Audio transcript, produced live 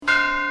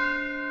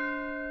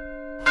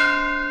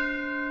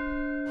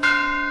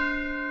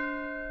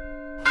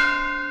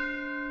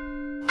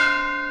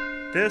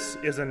This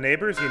is a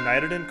Neighbors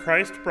United in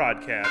Christ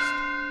broadcast.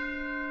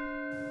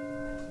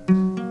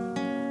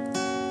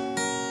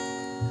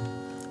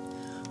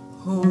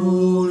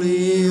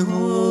 Holy,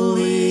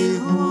 holy,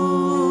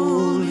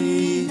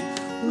 holy,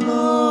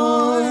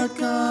 Lord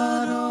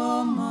God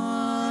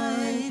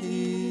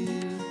Almighty.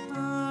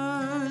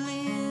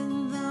 Early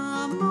in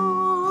the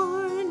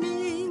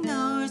morning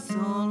our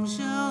song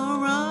shall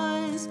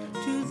rise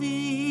to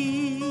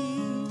Thee.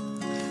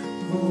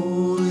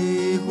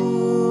 Holy,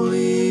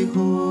 holy,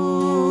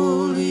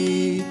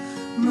 holy,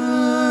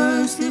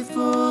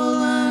 merciful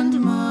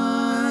and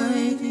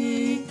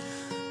mighty,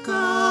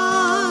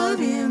 God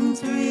in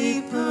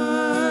three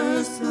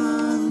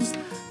persons,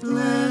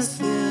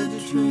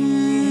 blessed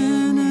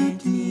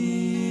Trinity.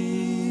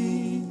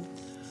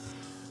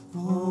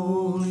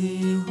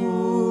 Holy,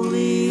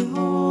 holy,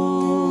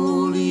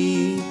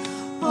 holy,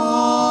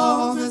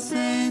 all the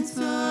saints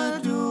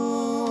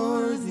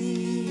adore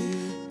Thee,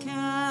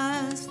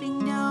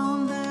 casting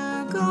down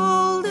their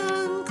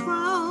golden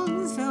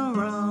crowns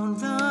around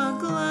the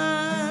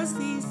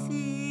glassy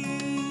sea.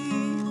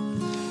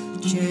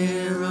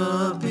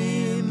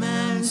 Cherubim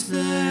and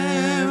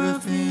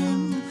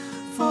seraphim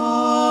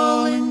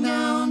falling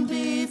down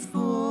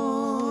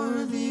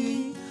before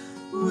Thee,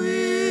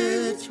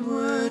 which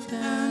wert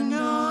and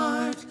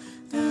art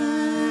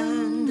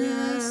and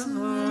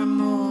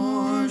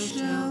evermore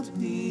shalt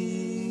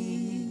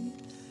be.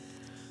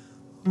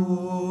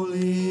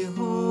 Holy,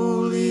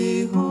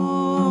 holy,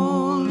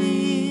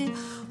 holy,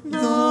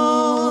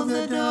 though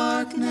the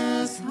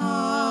darkness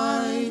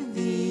hide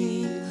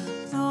Thee,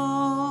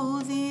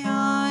 though the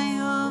eye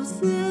of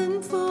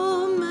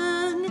sinful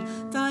men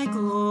Thy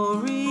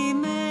glory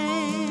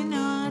may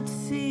not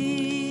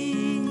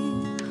see,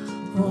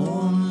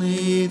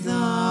 only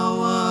Thou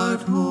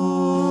art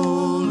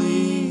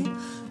holy,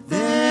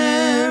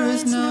 there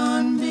is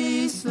none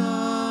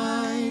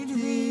beside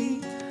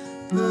Thee,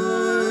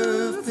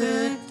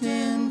 perfect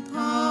in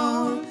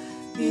power,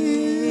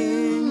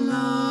 in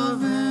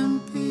love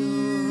and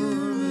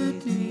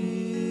purity.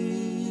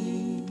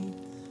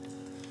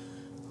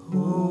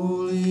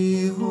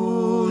 Holy,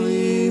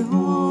 holy,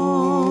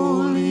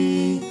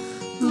 holy,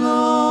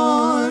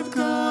 Lord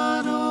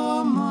God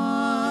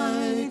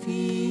Almighty,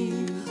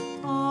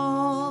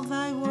 all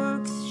Thy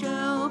works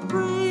shall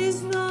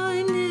praise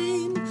Thy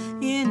name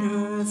in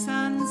earth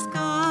and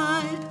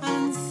sky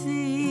and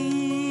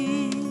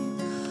sea.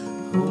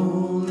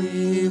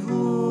 Holy,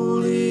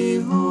 holy,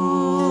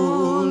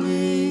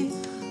 holy,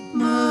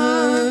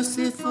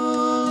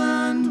 merciful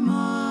and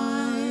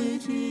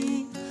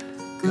mighty,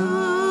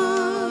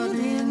 God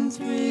in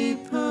three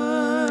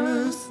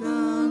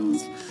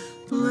persons,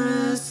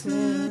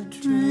 blessed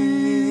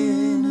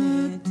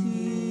Trinity.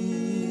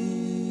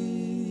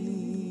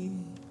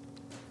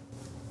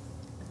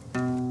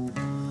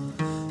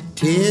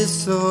 'Tis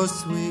so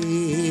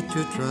sweet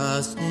to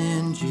trust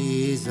in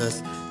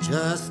Jesus,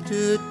 just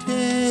to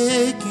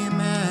take Him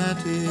at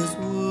His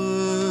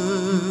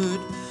word,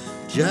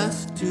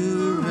 just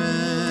to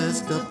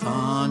rest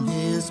upon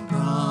His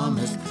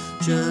promise,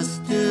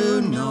 just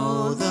to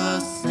know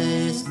thus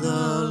says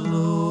the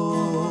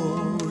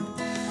Lord.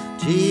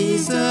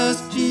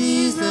 Jesus,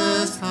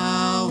 Jesus,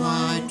 how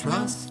I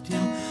trust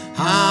Him,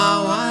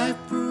 how I've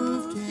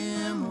proved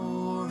Him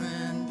o'er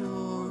and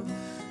o'er.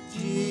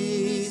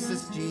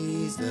 Jesus,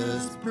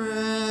 Jesus,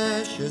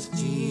 precious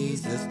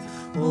Jesus,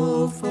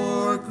 oh,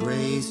 for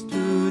grace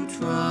to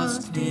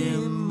trust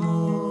Him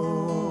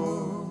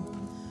more.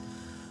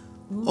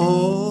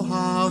 Oh,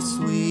 how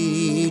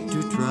sweet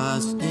to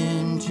trust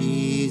in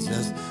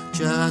Jesus,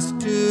 just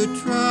to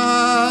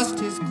trust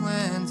His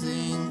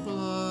cleansing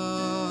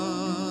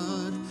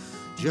blood,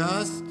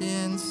 just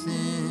in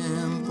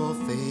simple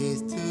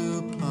faith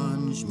to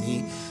plunge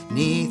me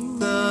 'neath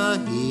the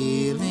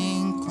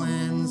healing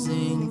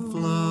cleansing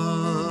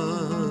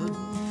flood.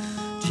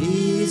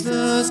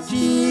 Jesus,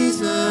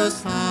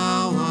 Jesus,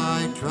 how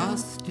I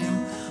trust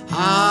Him,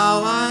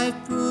 how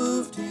I've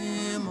proved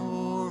Him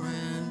o'er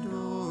and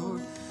o'er.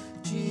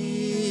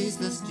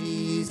 Jesus,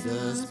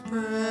 Jesus,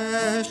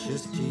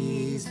 precious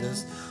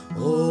Jesus,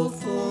 oh,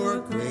 for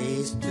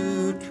grace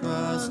to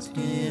trust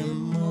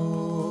Him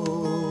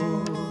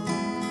more.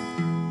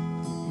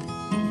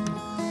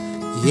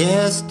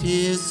 Yes,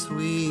 'tis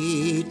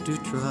sweet to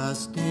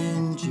trust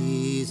in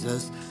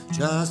Jesus,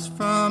 just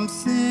from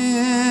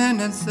sin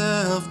and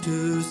self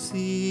to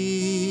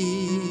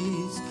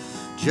cease,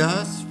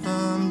 just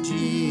from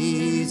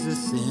Jesus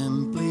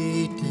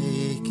simply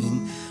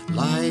taking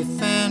life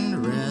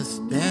and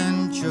rest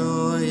and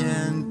joy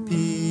and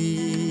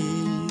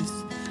peace.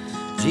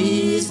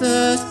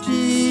 Jesus,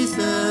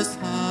 Jesus,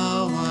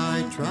 how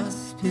I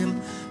trust Him,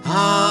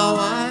 how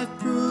I've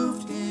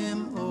proved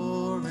Him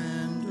o'er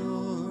and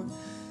o'er.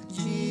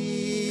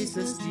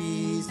 Jesus,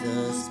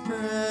 Jesus,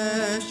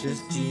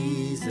 precious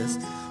Jesus,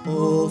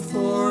 oh,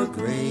 for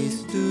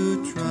grace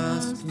to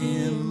trust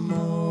Him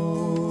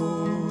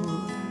more.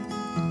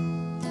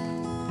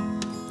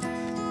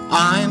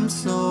 I'm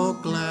so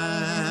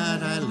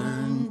glad I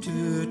learned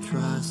to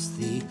trust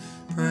thee,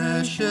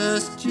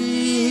 precious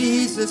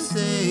Jesus,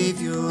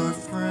 Savior,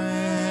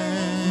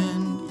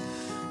 friend.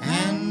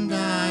 And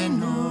I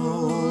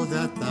know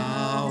that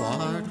thou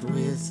art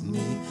with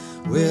me,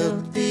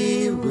 wilt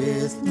be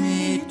with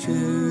me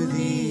to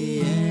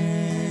the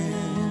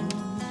end.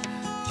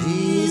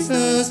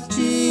 Jesus,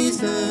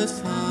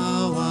 Jesus,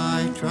 how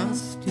I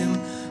trust him,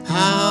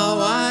 how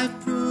I've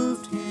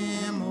proved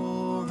him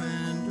o'er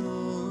and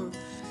o'er.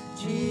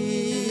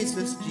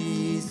 Jesus,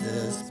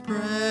 Jesus,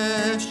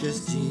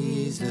 precious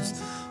Jesus,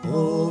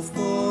 oh,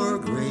 for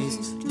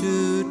grace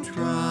to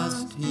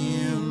trust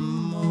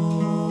him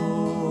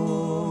more.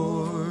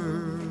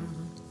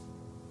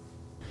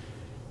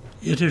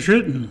 It is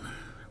written,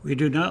 we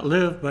do not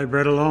live by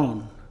bread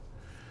alone.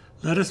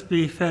 Let us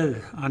be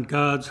fed on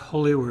God's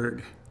holy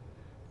word.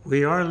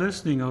 We are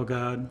listening, O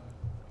God.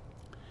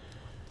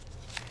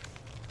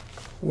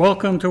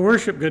 Welcome to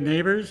worship, good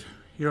neighbors.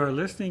 You are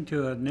listening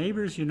to a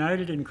Neighbors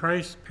United in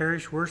Christ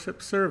parish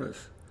worship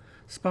service,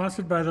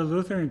 sponsored by the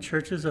Lutheran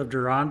churches of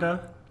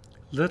Deronda,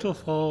 Little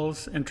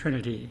Falls, and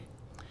Trinity.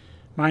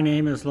 My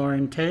name is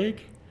Lauren Tague,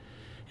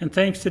 and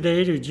thanks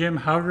today to Jim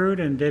Haugrud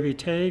and Debbie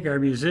Tague, our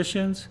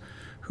musicians,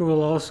 who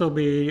will also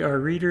be our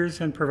readers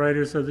and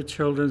providers of the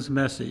children's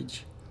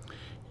message.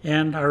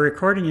 And our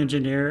recording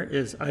engineer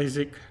is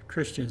Isaac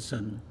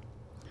Christensen.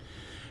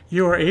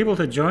 You are able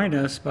to join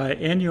us by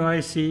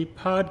NUIC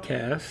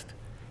podcast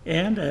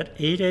and at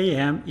 8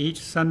 a.m. each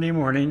Sunday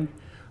morning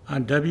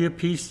on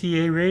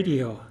WPCA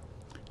Radio,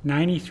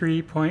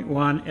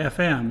 93.1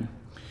 FM,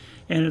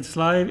 and its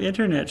live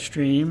internet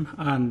stream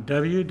on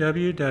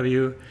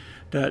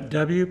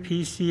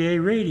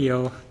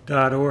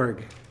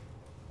www.wpcaradio.org.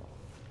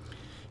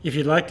 If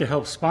you'd like to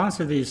help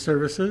sponsor these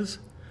services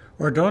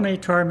or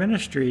donate to our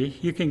ministry,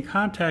 you can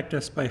contact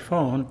us by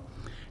phone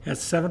at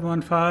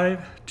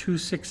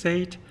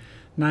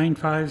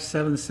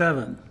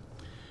 715-268-9577,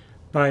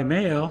 by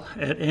mail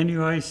at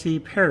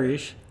NUIC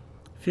Parish,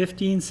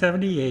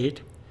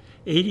 1578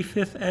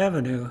 85th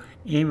Avenue,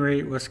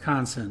 Amory,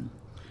 Wisconsin,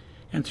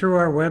 and through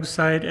our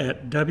website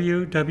at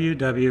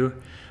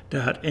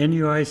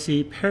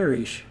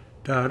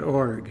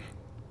www.nuicparish.org.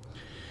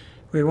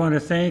 We want to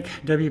thank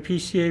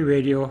WPCA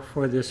Radio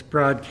for this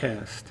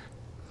broadcast.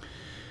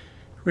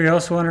 We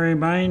also want to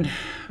remind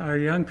our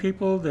young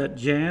people that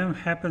Jam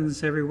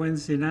happens every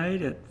Wednesday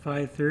night at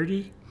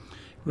 5:30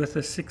 with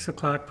a 6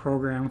 o'clock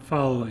program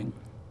following.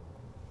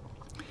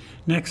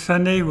 Next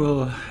Sunday,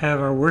 we'll have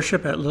our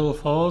worship at Little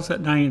Falls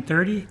at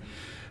 9:30,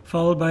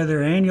 followed by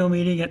their annual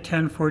meeting at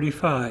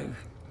 10:45.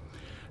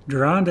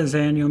 Deronda's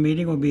annual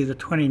meeting will be the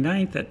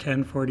 29th at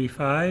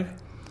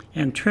 10:45,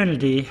 and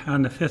Trinity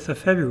on the 5th of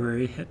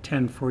February at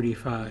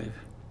 10:45.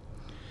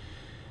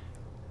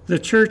 The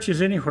church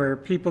is anywhere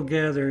people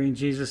gather in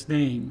Jesus'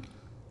 name.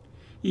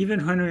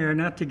 Even when we are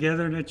not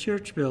together in a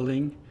church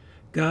building,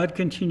 God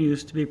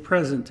continues to be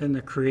present in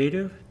the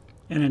creative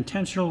and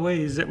intentional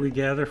ways that we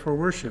gather for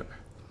worship.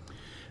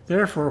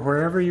 Therefore,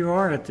 wherever you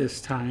are at this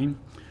time,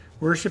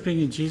 worshiping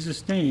in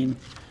Jesus' name,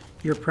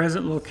 your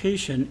present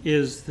location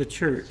is the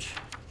church.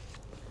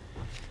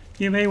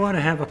 You may want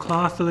to have a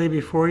cloth to lay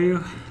before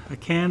you, a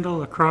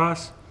candle, a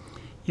cross.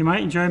 You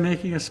might enjoy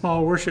making a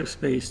small worship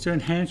space to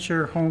enhance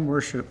your home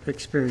worship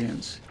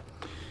experience.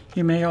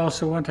 You may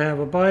also want to have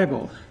a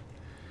Bible,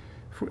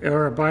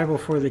 or a Bible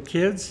for the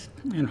kids,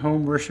 and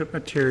home worship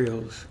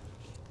materials.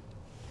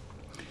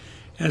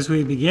 As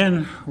we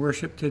begin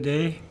worship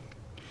today,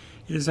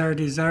 it is our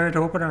desire to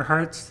open our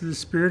hearts to the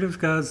Spirit of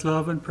God's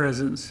love and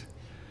presence,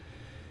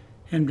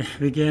 and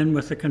begin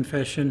with the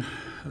confession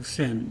of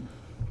sin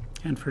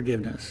and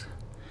forgiveness.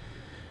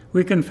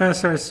 We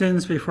confess our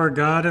sins before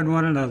God and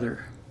one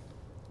another.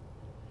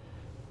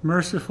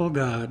 Merciful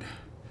God,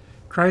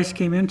 Christ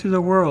came into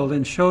the world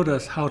and showed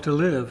us how to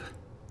live,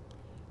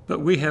 but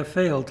we have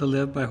failed to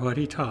live by what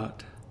he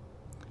taught.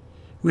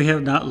 We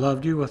have not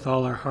loved you with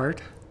all our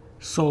heart,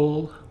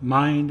 soul,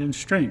 mind, and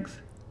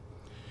strength.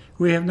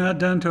 We have not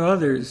done to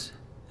others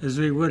as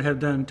we would have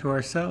done to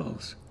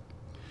ourselves.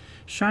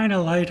 Shine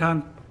a light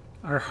on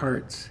our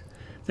hearts,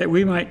 that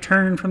we might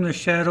turn from the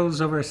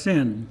shadows of our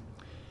sin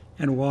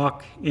and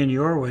walk in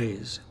your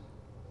ways.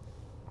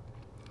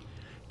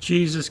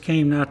 Jesus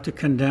came not to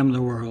condemn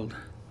the world,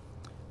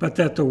 but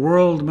that the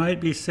world might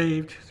be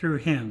saved through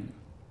him.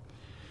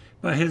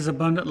 By his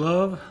abundant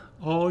love,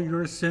 all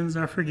your sins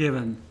are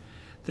forgiven,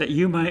 that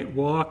you might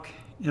walk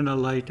in the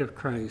light of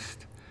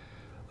Christ.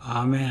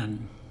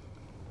 Amen.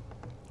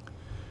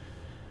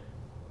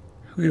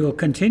 We will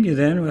continue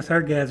then with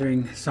our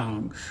gathering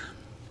songs.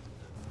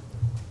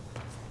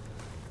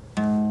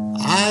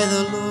 I,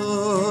 the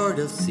Lord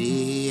of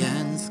sea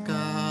and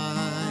sky,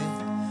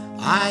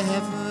 I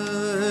have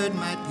heard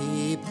my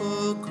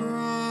people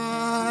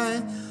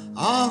cry,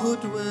 all who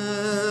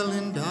dwell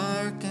in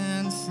dark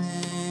and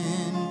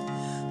sin,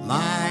 my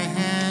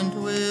hand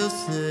will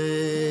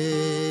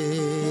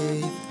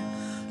save.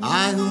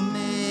 I who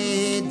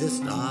made the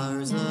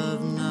stars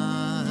of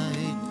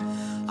night,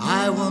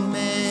 I will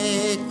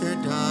make their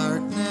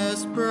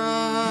darkness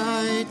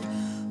bright.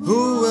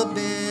 Who will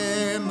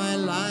bear my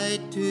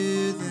light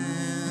to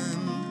them?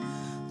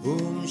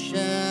 Whom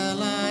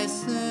shall I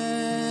send?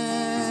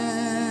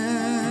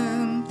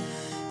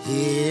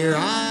 Here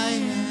I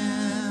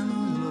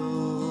am,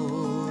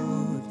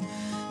 Lord.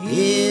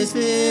 Is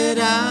it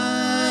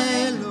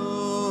I,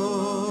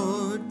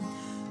 Lord?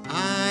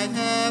 I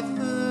have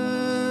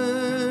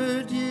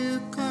heard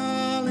you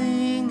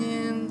calling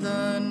in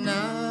the night.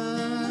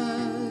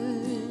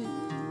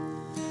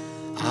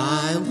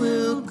 I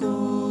will go,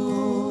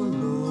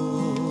 Lord,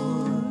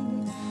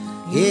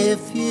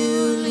 if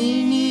you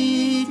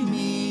need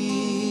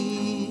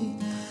me.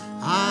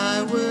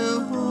 I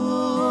will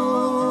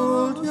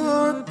hold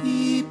your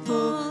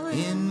people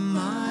in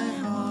my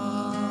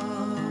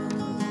heart.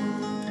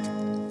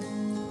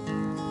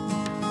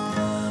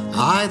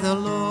 I, the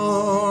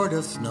Lord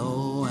of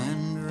snow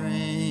and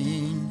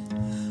rain,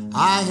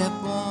 I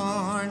have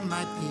borne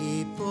my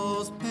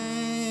people's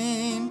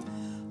pain.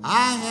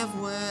 I have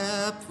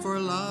wept for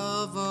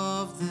love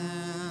of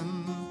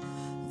them.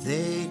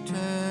 They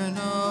turn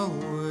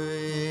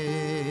away.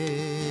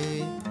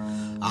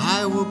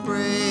 I will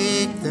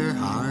break their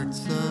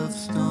hearts of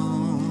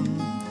stone,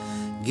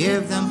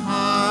 give them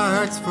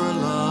hearts for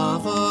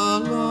love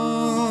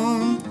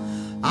alone.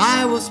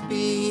 I will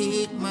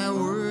speak my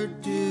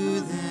word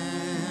to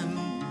them.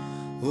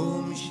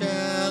 Whom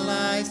shall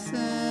I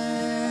send?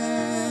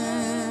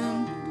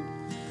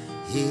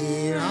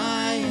 Here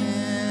I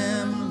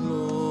am,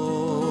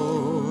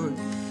 Lord.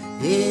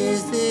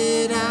 Is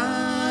it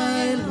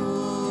I,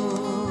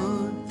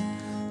 Lord?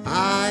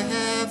 I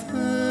have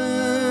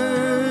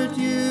heard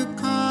you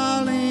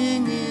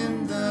calling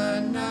in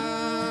the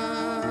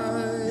night.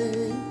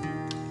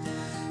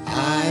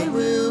 I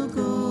will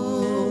go,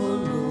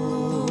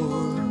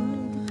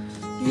 Lord,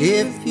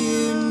 if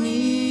you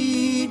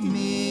need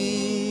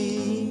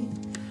me.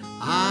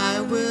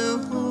 I will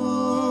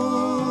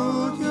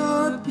hold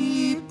your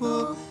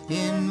people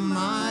in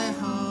my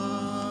heart.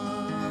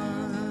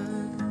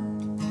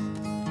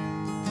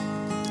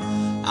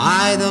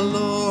 I, the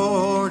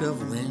Lord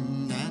of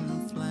wind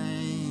and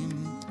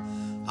flame,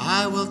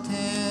 I will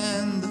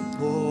tend the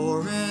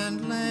poor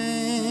and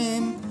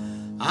lame.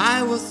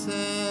 I will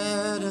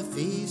set a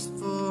feast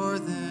for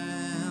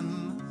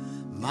them.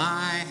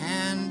 My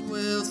hand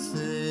will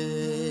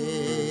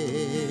save.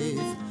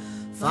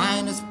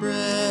 Finest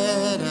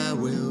bread I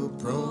will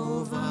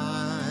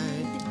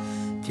provide,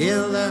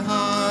 till their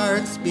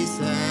hearts be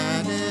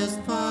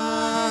satisfied.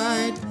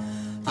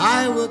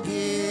 I will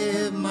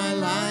give my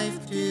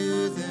life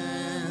to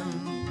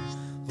them.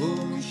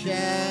 Whom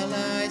shall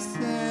I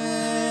send?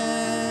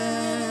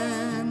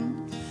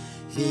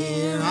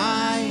 Here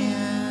I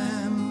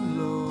am,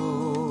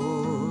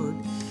 Lord.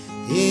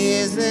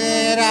 Is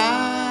it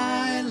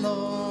I,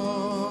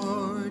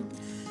 Lord?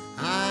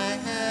 I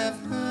have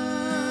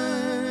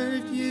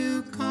heard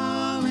you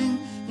calling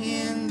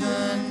in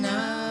the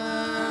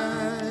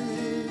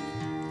night.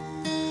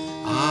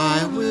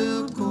 I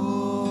will go,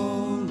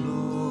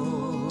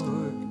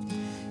 Lord,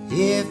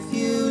 if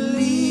you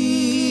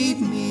lead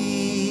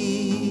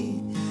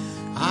me.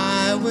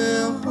 I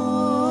will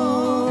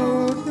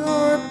hold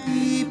your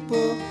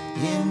people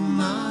in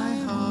my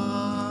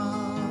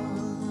heart.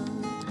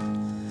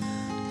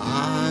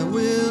 I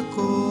will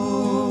go,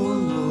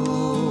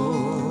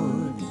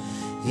 Lord,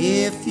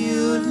 if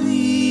you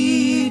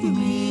lead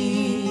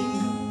me.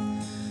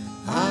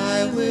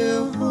 I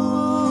will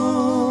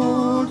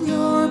hold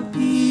your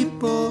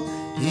people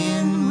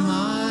in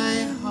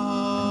my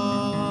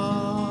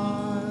heart.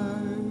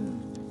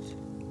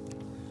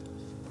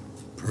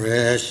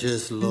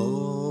 Precious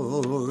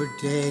Lord,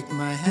 take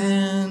my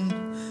hand,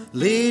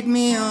 lead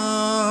me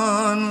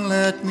on,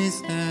 let me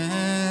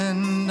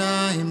stand.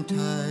 I am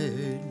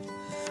tired,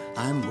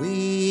 I'm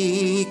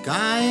weak,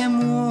 I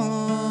am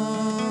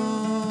worn.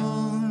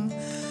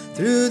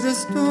 Through the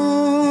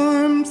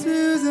storm,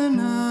 through the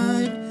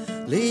night,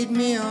 lead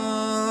me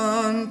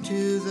on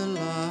to the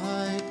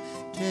light.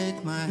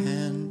 Take my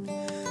hand,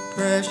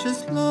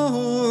 precious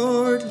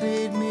Lord,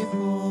 lead me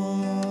home.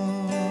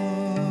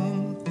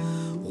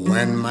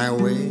 When my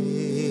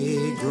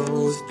way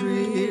grows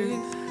drear,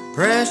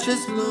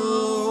 precious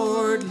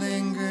Lord,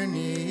 linger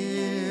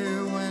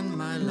near. When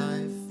my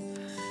life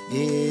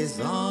is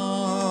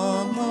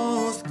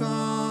almost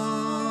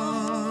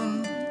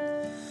gone,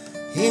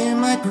 hear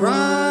my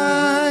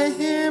cry,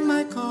 hear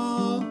my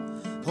call.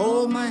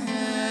 Hold my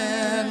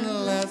hand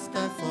lest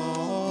I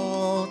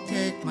fall.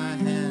 Take my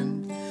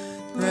hand,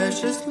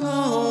 precious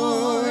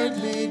Lord,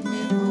 lead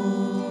me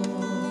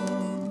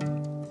home.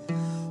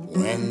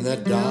 When the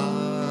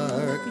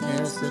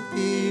darkness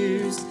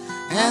appears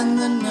and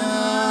the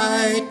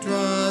night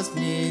draws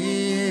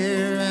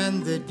near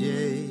and the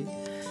day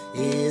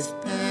is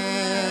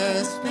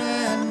past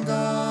and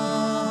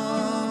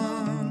gone,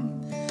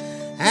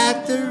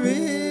 at the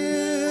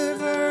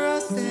river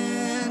I'll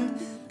stand,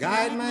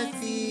 guide my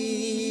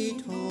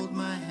feet, hold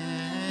my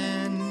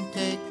hand,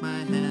 take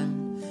my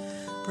hand,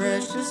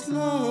 precious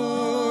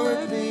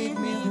Lord, lead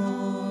me home.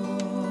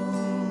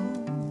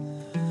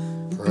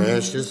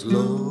 Precious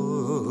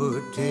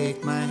Lord,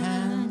 take my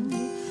hand,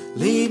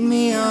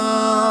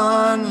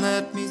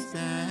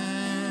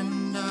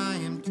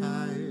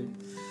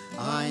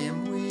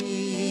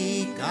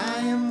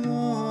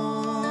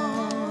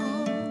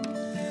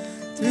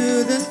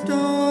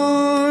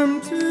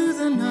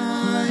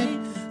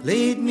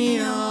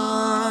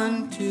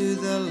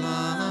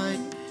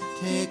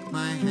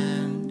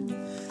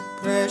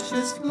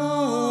 Precious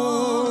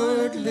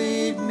Lord,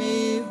 lead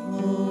me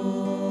home.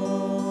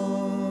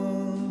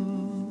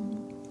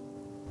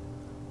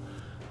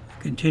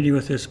 Continue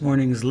with this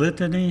morning's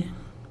litany.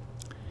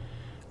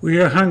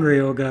 We are hungry,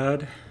 O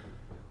God.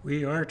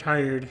 We are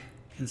tired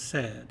and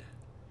sad.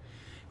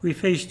 We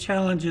face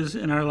challenges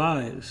in our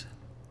lives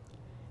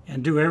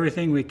and do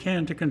everything we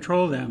can to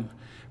control them.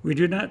 We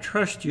do not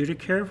trust you to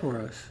care for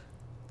us.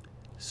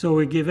 So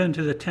we give in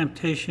to the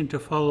temptation to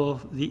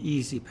follow the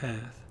easy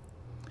path.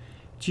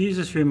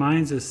 Jesus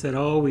reminds us that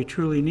all we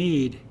truly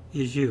need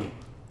is you.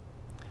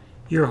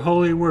 Your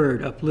holy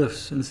word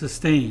uplifts and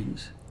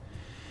sustains.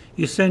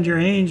 You send your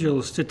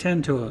angels to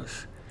tend to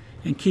us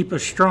and keep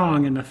us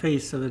strong in the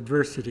face of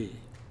adversity.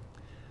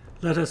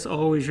 Let us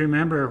always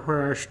remember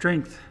where our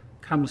strength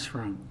comes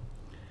from.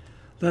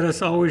 Let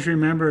us always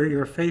remember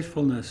your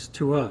faithfulness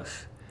to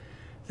us,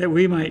 that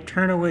we might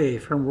turn away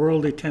from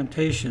worldly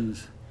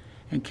temptations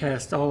and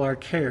cast all our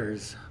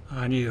cares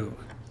on you.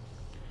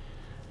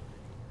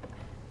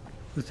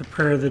 With the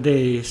prayer of the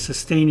day,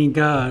 sustaining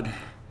God,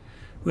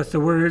 with the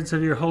words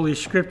of your holy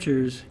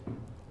scriptures,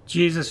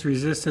 Jesus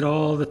resisted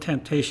all the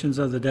temptations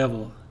of the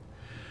devil.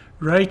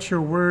 Write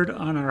your word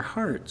on our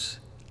hearts,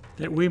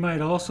 that we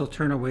might also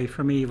turn away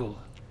from evil.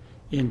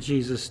 In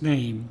Jesus'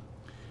 name,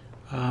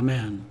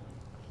 amen.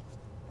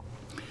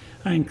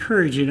 I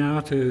encourage you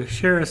now to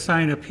share a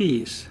sign of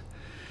peace.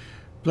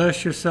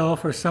 Bless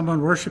yourself or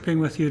someone worshiping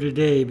with you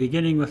today,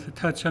 beginning with a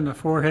touch on the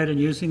forehead and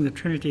using the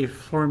Trinity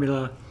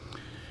formula.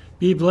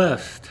 Be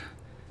blessed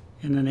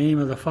in the name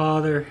of the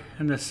Father,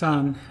 and the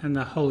Son, and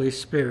the Holy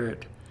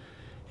Spirit.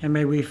 And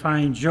may we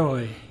find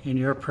joy in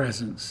your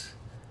presence.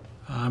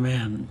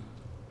 Amen.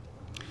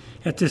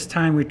 At this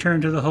time, we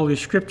turn to the Holy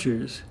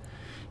Scriptures.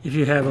 If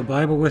you have a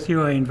Bible with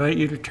you, I invite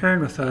you to turn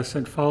with us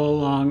and follow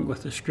along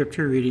with the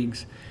Scripture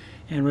readings.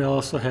 And we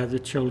also have the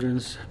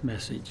children's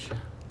message.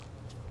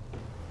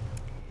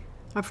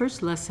 Our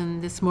first lesson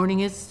this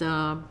morning is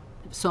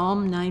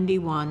Psalm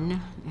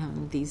 91,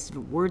 and these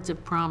words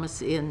of promise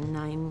in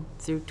 9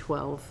 through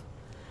 12.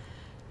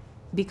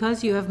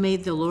 Because you have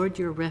made the Lord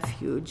your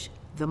refuge,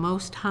 the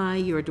Most High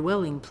your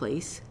dwelling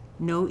place,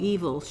 no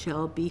evil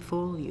shall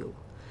befall you,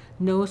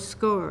 no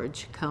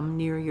scourge come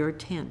near your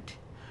tent.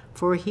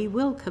 For he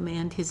will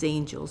command his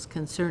angels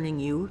concerning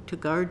you to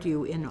guard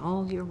you in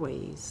all your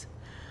ways.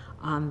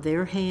 On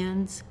their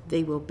hands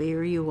they will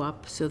bear you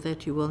up so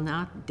that you will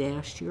not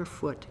dash your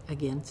foot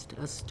against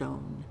a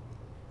stone.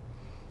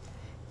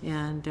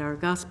 And our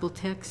gospel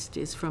text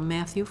is from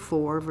Matthew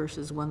 4,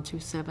 verses 1 through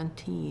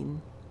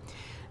 17.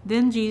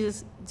 Then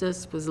Jesus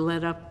was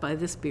led up by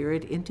the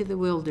Spirit into the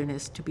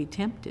wilderness to be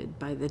tempted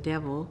by the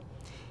devil.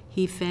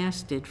 He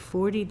fasted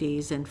 40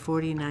 days and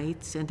 40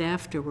 nights, and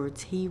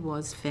afterwards he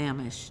was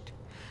famished.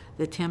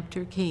 The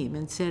tempter came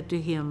and said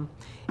to him,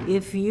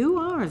 "If you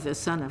are the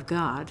Son of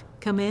God,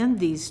 command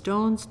these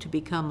stones to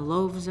become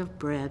loaves of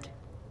bread."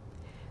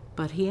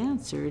 But he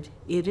answered,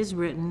 "It is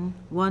written,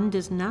 one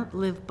does not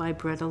live by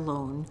bread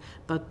alone,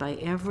 but by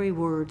every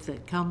word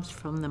that comes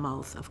from the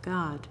mouth of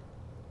God."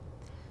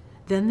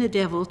 Then the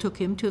devil took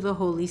him to the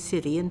holy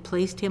city and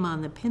placed him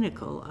on the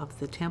pinnacle of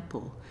the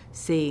temple,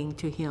 saying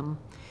to him,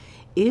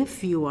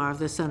 "If you are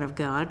the Son of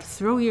God,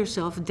 throw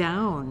yourself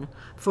down,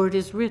 for it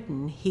is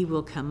written, he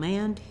will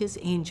command his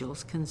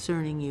angels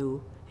concerning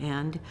you,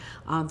 and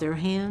on their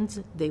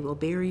hands they will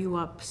bear you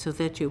up so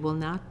that you will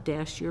not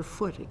dash your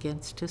foot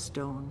against a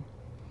stone."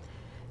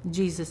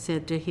 Jesus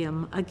said to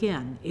him,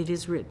 "Again, it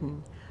is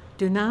written,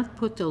 do not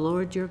put the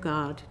Lord your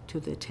God to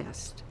the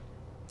test."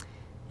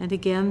 And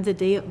again the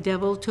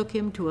devil took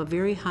him to a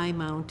very high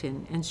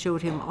mountain and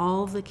showed him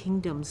all the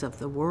kingdoms of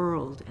the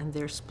world and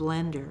their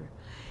splendor.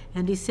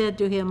 And he said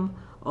to him,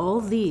 "All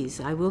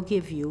these I will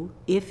give you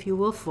if you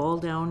will fall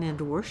down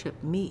and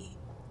worship me."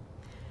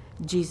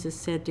 Jesus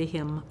said to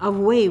him,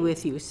 "Away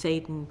with you,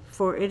 Satan,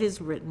 for it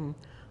is written,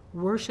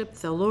 worship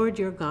the Lord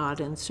your God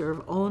and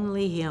serve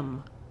only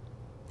him."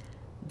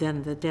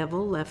 Then the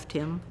devil left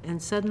him, and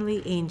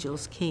suddenly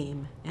angels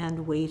came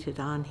and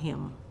waited on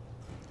him.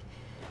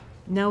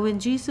 Now when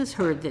Jesus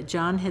heard that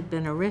John had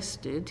been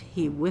arrested,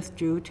 he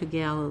withdrew to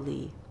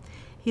Galilee.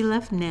 He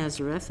left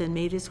Nazareth and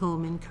made his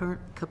home in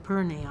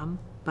Capernaum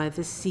by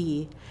the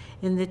sea,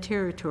 in the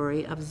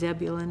territory of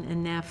Zebulun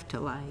and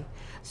Naphtali,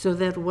 so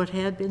that what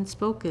had been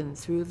spoken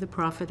through the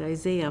prophet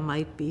Isaiah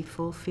might be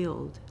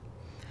fulfilled.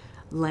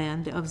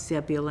 Land of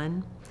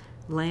Zebulun,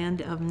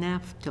 land of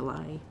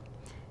Naphtali,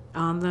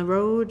 on the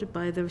road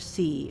by the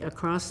sea,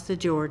 across the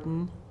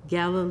Jordan,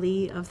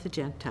 Galilee of the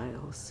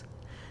Gentiles.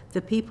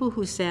 The people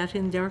who sat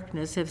in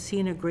darkness have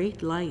seen a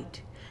great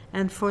light,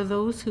 and for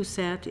those who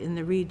sat in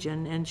the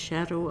region and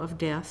shadow of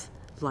death,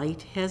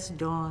 light has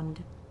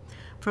dawned.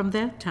 From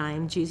that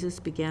time Jesus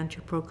began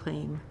to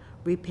proclaim,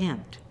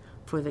 "Repent,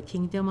 for the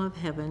kingdom of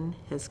heaven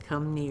has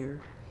come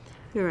near."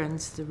 Here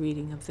ends the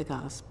reading of the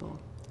gospel.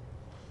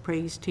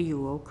 Praise to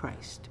you, O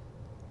Christ.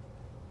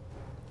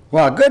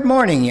 Well, good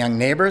morning, young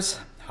neighbors.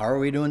 How are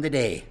we doing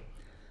today?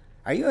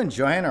 Are you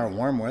enjoying our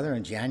warm weather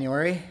in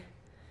January?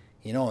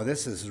 You know,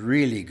 this is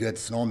really good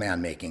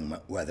snowman making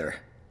weather.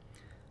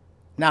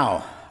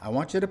 Now, I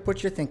want you to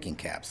put your thinking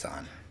caps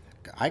on.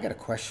 I got a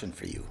question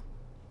for you.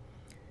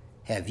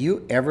 Have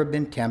you ever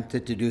been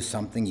tempted to do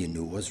something you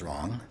knew was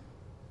wrong?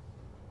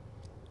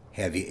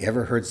 Have you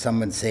ever heard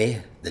someone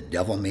say, the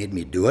devil made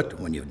me do it,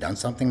 when you've done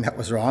something that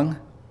was wrong?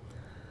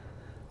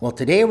 Well,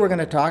 today we're going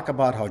to talk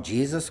about how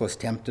Jesus was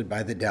tempted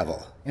by the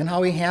devil and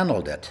how he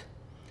handled it.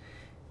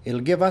 It'll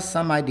give us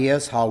some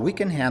ideas how we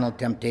can handle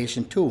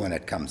temptation too when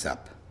it comes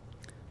up.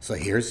 So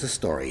here's the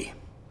story.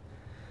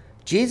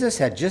 Jesus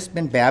had just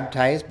been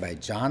baptized by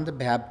John the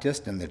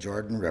Baptist in the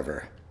Jordan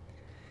River.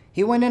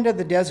 He went into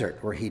the desert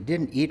where he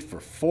didn't eat for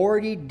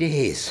 40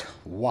 days.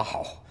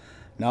 Wow,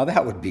 now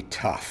that would be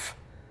tough.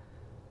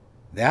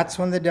 That's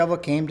when the devil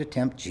came to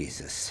tempt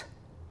Jesus.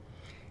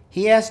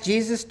 He asked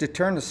Jesus to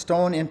turn a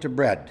stone into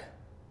bread.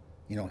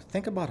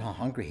 Think about how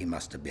hungry he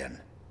must have been.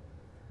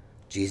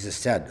 Jesus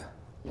said,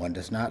 "One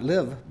does not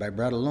live by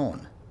bread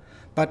alone,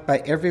 but by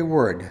every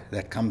word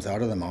that comes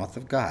out of the mouth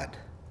of God."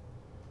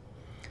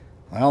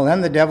 Well,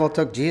 then the devil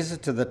took Jesus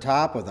to the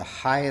top of the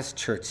highest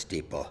church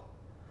steeple.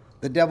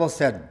 The devil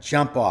said,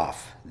 "Jump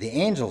off. The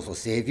angels will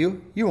save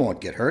you. You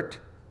won't get hurt."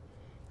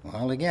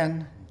 Well,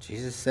 again,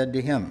 Jesus said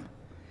to him,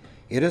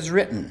 "It is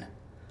written,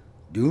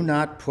 do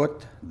not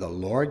put the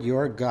Lord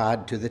your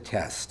God to the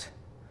test."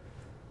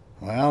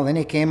 Well, then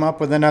he came up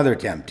with another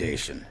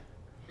temptation.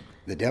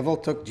 The devil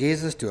took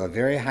Jesus to a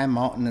very high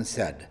mountain and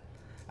said,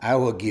 "I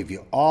will give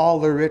you all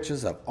the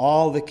riches of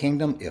all the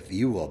kingdom if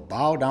you will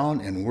bow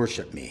down and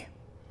worship me."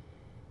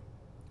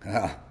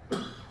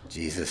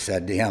 Jesus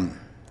said to him,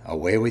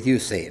 "Away with you,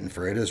 Satan,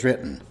 for it is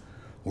written,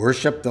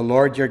 worship the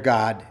Lord your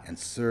God and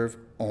serve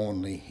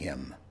only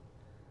him."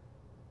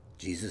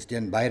 Jesus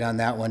didn't bite on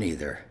that one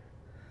either.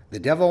 The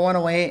devil went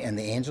away and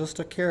the angels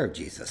took care of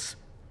Jesus.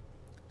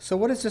 So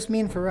what does this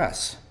mean for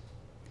us?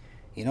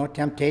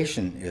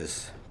 Temptation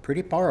is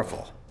pretty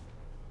powerful.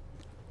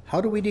 How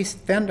do we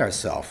defend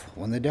ourselves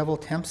when the devil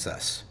tempts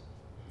us?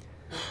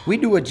 We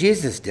do what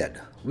Jesus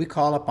did. We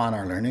call upon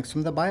our learnings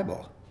from the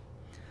Bible.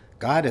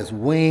 God is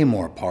way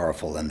more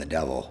powerful than the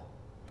devil.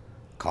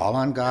 Call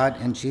on God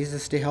and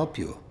Jesus to help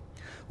you.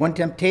 When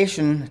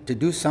temptation to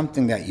do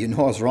something that you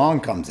know is wrong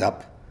comes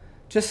up,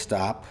 just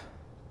stop,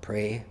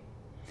 pray,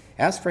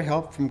 ask for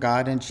help from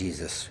God and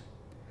Jesus.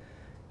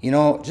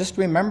 Just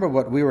remember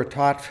what we were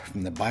taught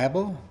from the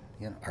Bible,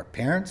 our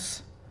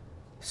parents,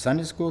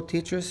 Sunday school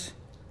teachers,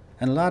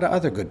 and a lot of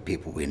other good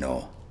people we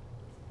know.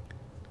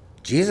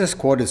 Jesus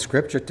quoted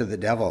scripture to the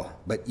devil,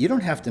 but you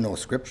don't have to know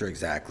scripture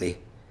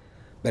exactly.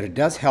 But it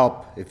does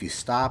help if you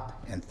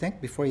stop and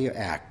think before you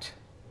act.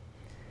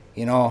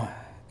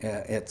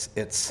 It's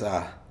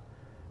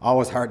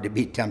always hard to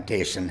beat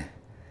temptation.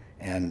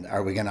 And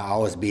are we going to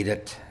always beat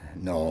it?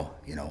 No,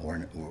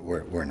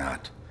 we're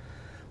not.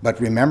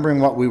 But remembering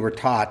what we were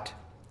taught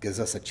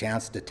gives us a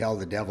chance to tell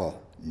the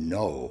devil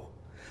no.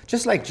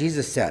 Just like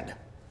Jesus said.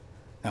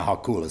 Now, how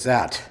cool is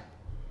that?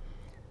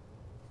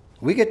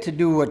 We get to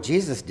do what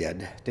Jesus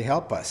did to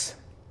help us.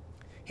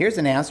 Here's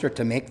an answer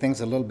to make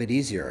things a little bit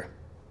easier.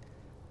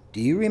 Do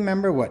you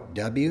remember what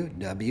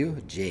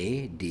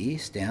WWJD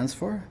stands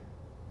for?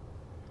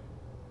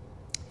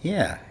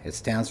 Yeah, it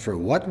stands for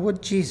What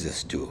Would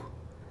Jesus Do?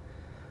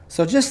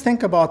 So just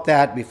think about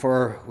that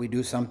before we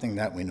do something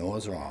that we know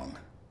is wrong.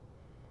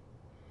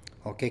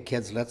 Okay,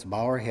 kids, let's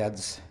bow our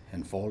heads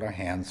and fold our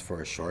hands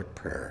for a short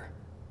prayer.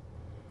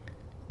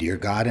 Dear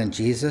God and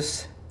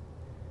Jesus,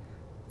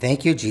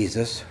 thank you,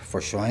 Jesus,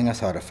 for showing us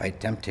how to fight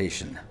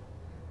temptation.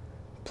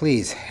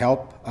 Please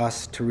help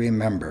us to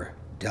remember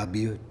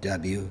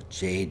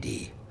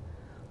WWJD.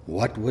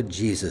 What would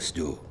Jesus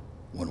do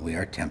when we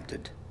are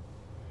tempted?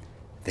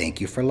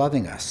 Thank you for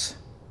loving us.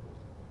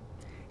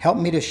 Help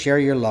me to share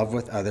your love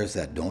with others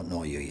that don't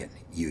know you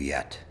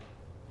yet.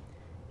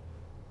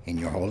 In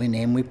your holy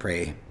name we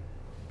pray.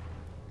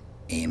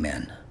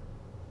 Amen.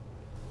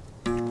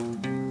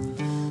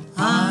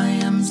 I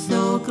am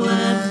so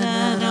glad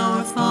that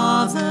our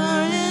Father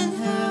in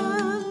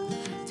heaven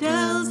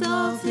tells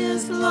of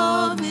his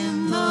love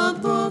in the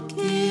book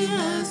he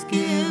has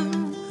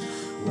given.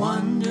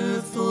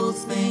 Wonderful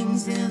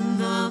things in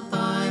the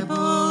Bible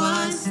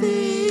I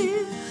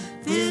see.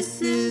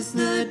 This is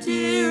the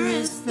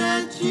dearest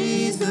that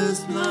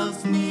Jesus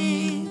loves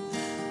me.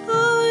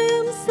 I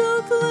am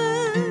so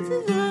glad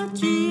that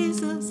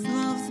Jesus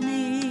loves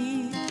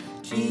me.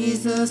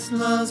 Jesus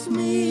loves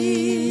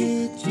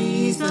me.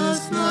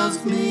 Jesus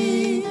loves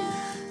me.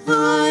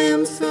 I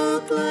am so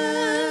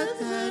glad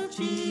that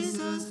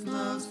Jesus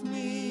loves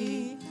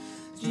me.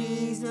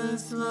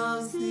 Jesus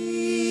loves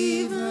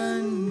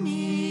even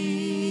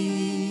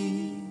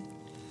me.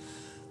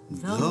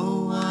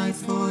 Though I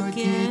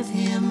forget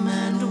him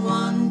and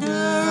wander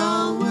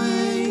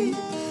away,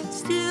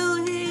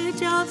 still he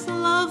doth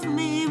love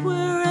me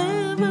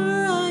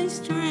wherever I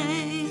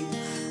stray.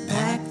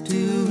 Back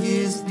to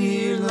his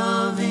dear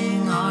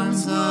loving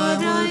arms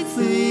I would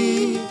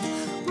flee.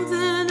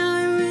 Then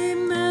I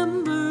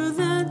remember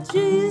that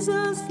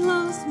Jesus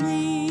loves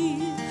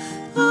me.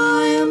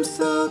 I am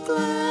so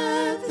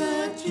glad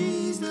that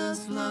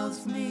Jesus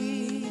loves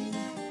me.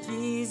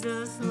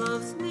 Jesus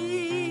loves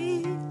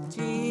me.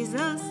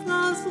 Jesus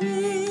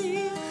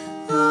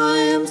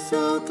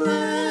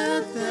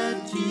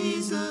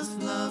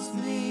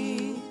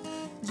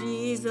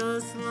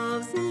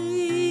loves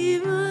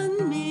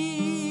even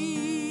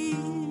me.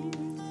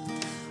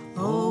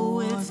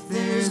 Oh, if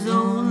there's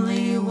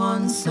only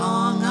one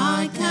song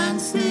I can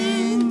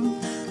sing,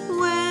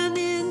 when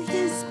in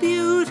his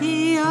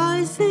beauty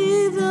I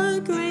see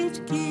the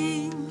great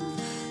King,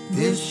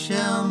 this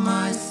shall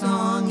my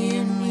song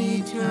in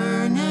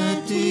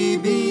eternity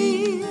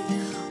be.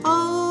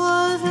 Oh,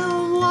 what a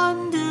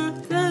wonder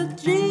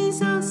that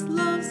Jesus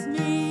loves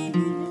me.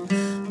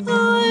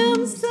 I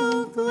am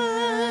so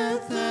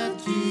glad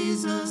that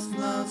Jesus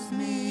loves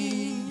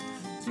me.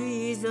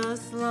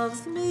 Jesus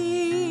loves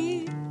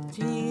me.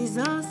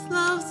 Jesus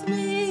loves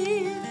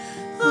me.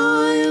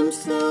 I am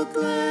so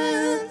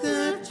glad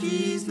that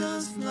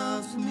Jesus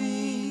loves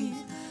me.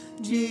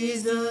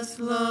 Jesus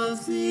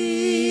loves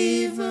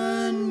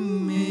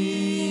even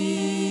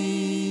me.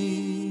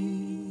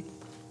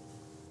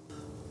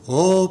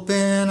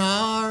 Open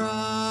our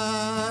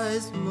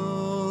eyes,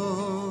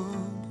 Lord.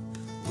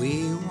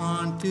 We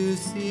want to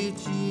see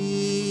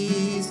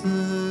Jesus,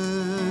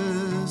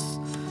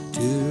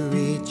 to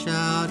reach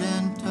out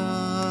and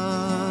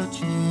touch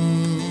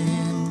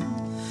him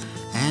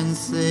and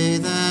say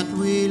that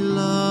we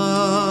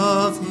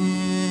love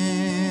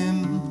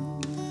him.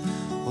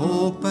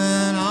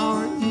 Open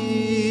our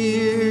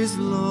ears,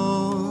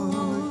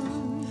 Lord,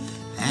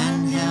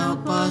 and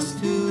help us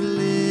to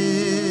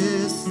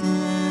listen.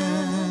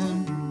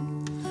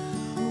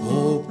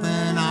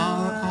 Open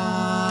our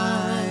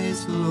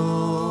eyes,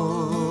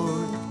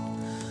 Lord.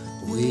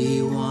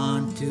 We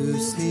want to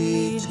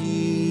see Jesus.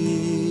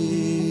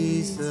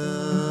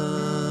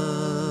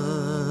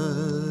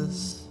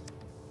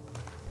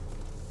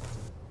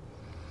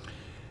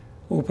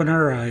 Open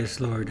our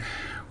eyes, Lord.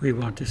 We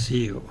want to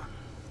see you.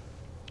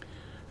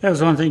 That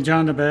was one thing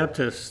John the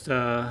Baptist,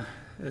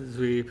 as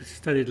we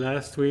studied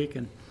last week,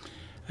 and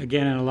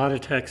again in a lot of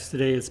texts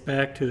today, it's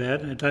back to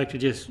that. And I'd like to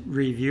just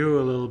review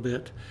a little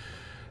bit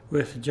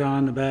with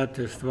John the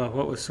Baptist about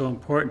what was so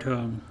important to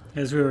him.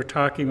 As we were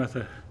talking with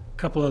a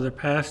couple other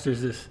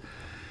pastors this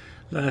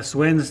last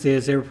Wednesday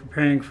as they were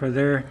preparing for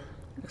their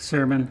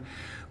sermon,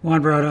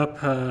 one brought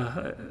up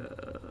a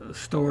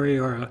story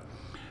or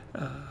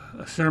a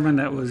sermon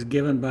that was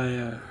given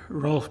by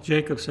Rolf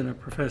Jacobson, a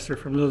professor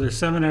from Luther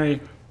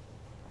Seminary.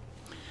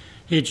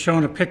 He'd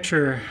shown a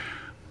picture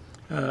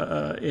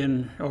over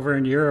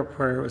in Europe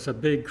where it was a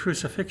big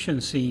crucifixion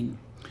scene.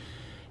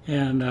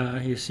 And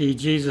you see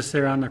Jesus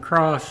there on the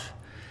cross.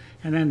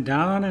 And then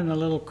down in the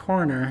little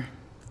corner,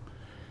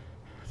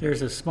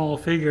 there's a small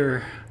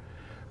figure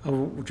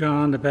of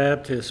John the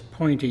Baptist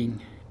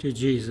pointing to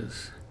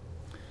Jesus.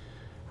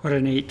 What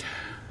a neat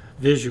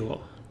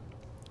visual.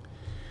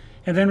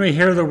 And then we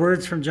hear the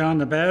words from John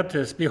the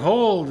Baptist,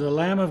 "Behold, the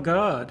Lamb of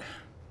God."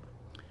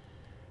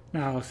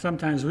 Now,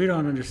 sometimes we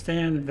don't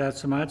understand that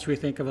so much. We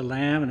think of a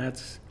lamb, and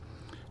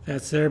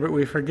that's there, but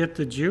we forget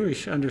the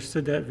Jewish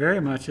understood that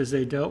very much as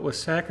they dealt with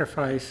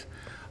sacrifice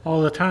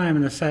all the time,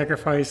 and the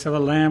sacrifice of a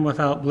lamb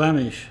without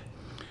blemish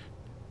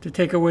to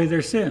take away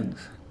their sins.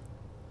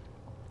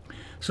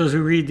 So as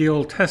we read the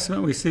Old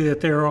Testament, we see that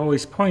they're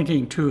always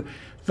pointing to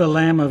the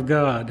Lamb of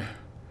God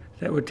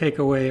that would take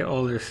away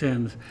all their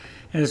sins.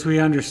 As we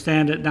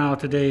understand it now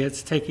today,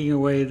 it's taking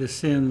away the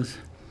sins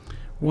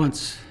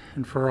once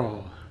and for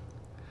all.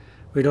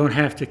 We don't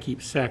have to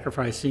keep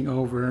sacrificing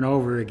over and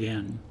over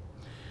again.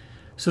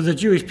 So the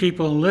Jewish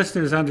people and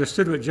listeners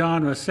understood what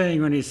John was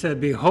saying when he said,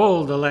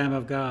 "Behold the Lamb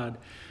of God."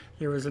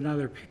 There was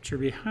another picture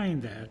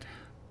behind that.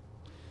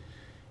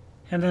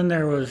 And then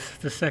there was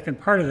the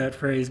second part of that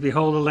phrase,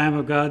 "Behold the Lamb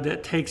of God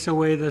that takes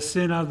away the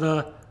sin of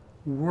the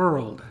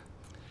world."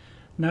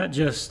 Not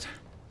just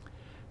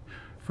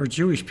for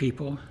Jewish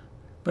people,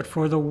 but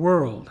for the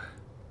world.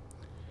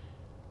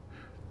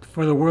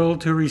 For the world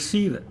to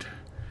receive it.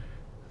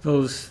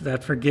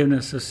 That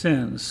forgiveness of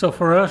sins. So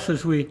for us,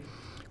 as we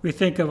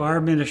think of our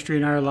ministry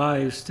in our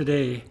lives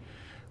today,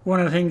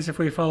 one of the things, if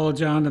we follow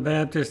John the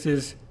Baptist,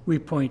 is we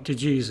point to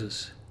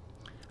Jesus.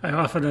 I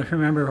often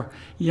remember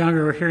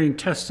younger hearing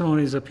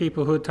testimonies of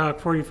people who would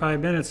talk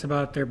 45 minutes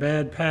about their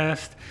bad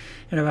past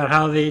and about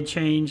how they'd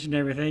changed and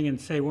everything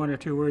and say one or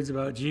two words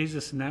about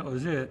Jesus, and that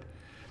was it.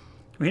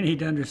 We need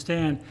to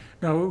understand,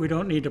 no, we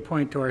don't need to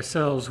point to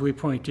ourselves, we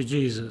point to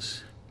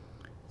Jesus,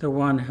 the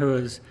one who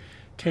has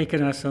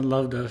taken us and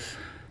loved us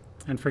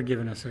and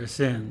forgiven us our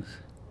sins.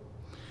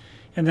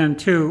 And then,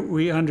 two,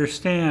 we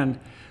understand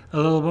a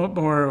little bit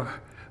more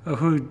of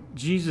who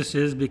Jesus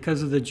is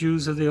because of the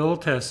Jews of the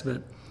Old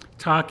Testament,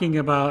 talking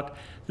about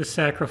the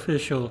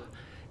sacrificial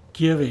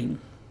giving.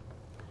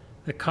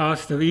 The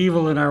cost of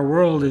evil in our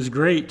world is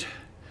great,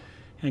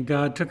 and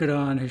God took it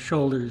on his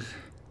shoulders.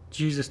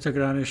 Jesus took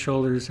it on his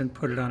shoulders and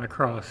put it on a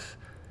cross,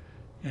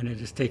 and it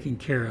is taken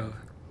care of.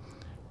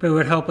 But it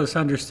would help us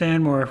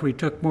understand more if we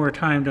took more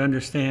time to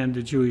understand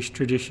the Jewish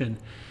tradition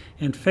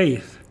and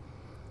faith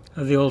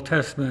of the Old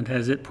Testament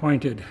as it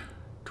pointed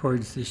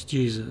towards this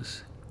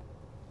Jesus.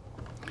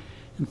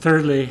 And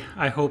thirdly,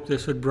 I hope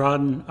this would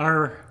broaden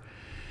our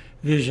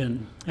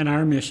vision and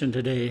our mission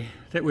today,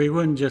 that we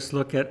wouldn't just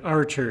look at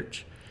our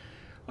church,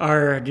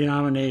 our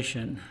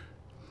denomination,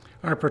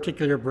 our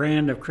particular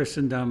brand of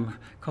Christendom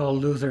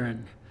called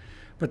Lutheran,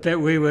 but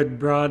that we would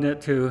broaden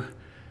it to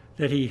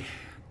that he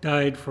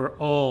died for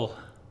all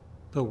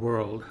the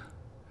world.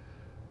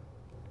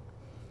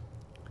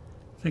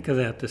 Think of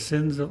that, the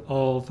sins of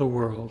all the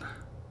world.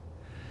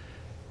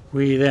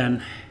 We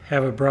then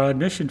have a broad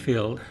mission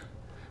field.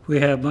 We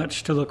have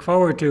much to look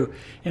forward to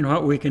in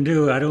what we can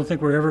do. I don't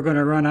think we're ever going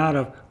to run out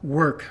of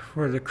work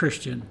for the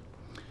Christian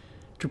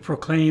to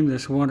proclaim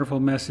this wonderful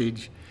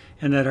message,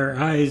 and that our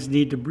eyes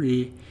need to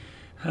be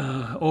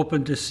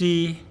open to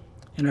see,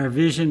 and our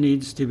vision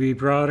needs to be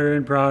broader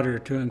and broader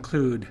to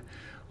include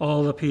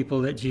all the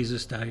people that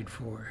Jesus died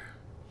for.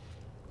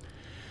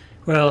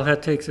 Well,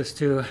 that takes us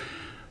to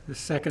the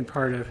second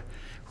part of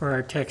where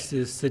our text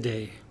is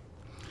today.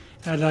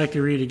 I'd like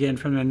to read again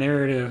from the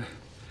narrative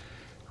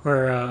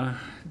where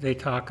they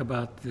talk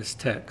about this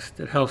text.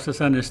 It helps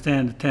us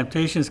understand the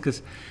temptations,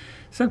 because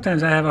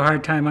sometimes I have a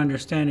hard time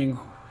understanding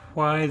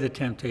why the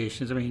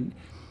temptations. I mean,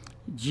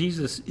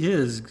 Jesus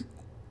is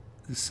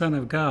the Son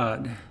of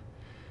God,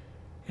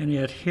 and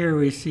yet here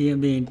we see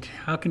him being,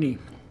 how can he,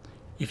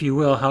 if you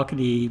will, how can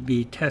he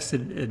be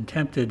tested and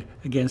tempted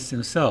against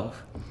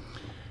himself?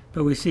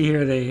 But we see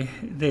here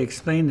they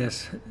explain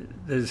this.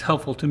 That is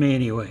helpful to me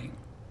anyway.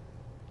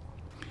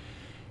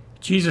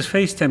 Jesus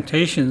faced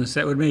temptations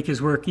that would make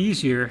his work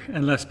easier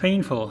and less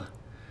painful,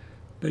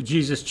 but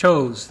Jesus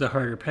chose the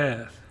harder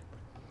path.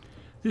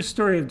 This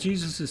story of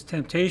Jesus'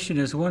 temptation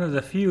is one of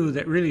the few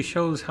that really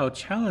shows how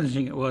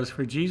challenging it was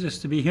for Jesus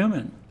to be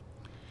human.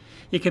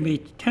 It can be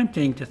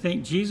tempting to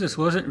think Jesus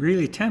wasn't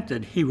really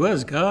tempted. He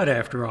was God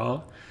after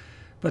all,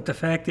 but the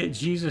fact that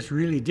Jesus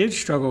really did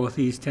struggle with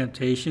these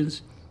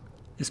temptations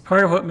is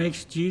part of what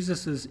makes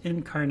Jesus'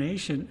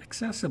 incarnation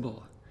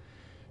accessible.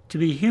 To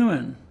be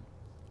human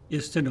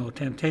is to know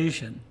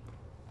temptation.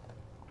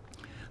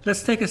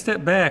 Let's take a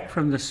step back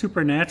from the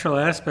supernatural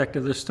aspect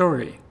of the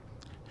story.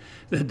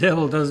 The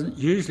devil doesn't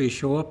usually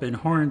show up in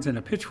horns and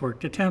a pitchfork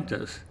to tempt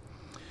us.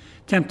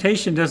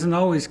 Temptation doesn't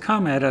always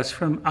come at us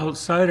from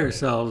outside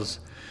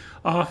ourselves.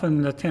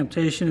 Often the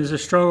temptation is a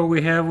struggle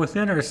we have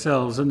within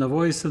ourselves, and the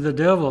voice of the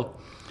devil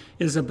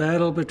is a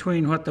battle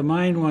between what the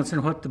mind wants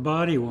and what the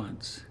body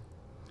wants.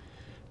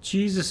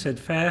 Jesus had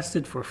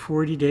fasted for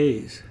 40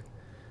 days.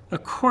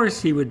 Of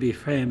course he would be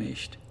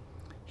famished.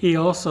 He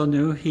also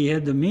knew he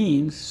had the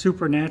means,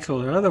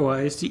 supernatural or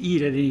otherwise, to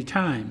eat at any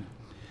time.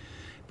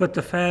 But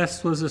the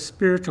fast was a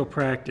spiritual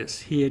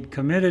practice he had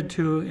committed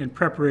to in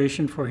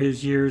preparation for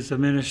his years of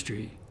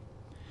ministry.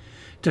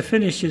 To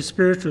finish his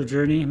spiritual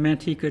journey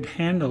meant he could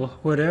handle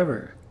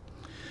whatever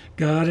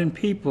God and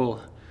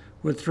people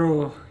would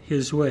throw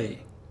his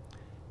way.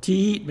 To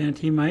eat meant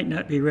he might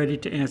not be ready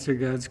to answer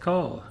God's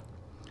call.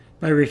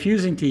 By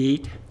refusing to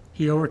eat,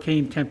 he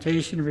overcame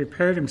temptation and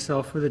prepared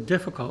himself for the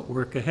difficult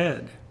work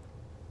ahead.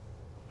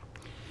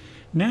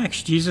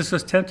 Next, Jesus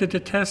was tempted to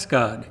test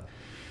God.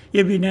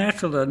 It'd be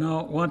natural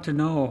to want to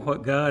know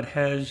what God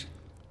has,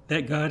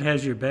 that God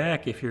has your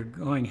back if you're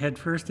going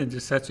headfirst into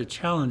such a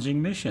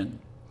challenging mission.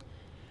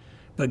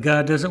 But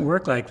God doesn't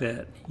work like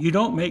that. You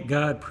don't make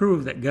God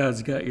prove that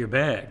God's got your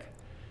back.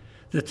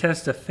 The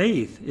test of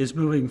faith is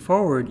moving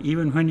forward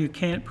even when you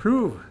can't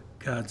prove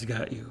God's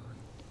got you.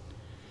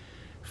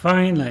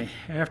 Finally,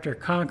 after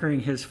conquering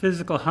his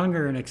physical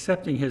hunger and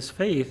accepting his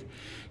faith,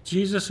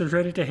 Jesus was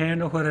ready to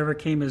handle whatever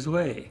came his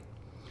way.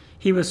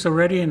 He was so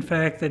ready, in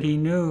fact, that he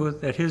knew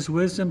that his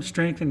wisdom,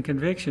 strength, and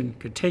conviction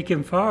could take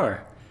him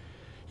far.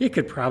 It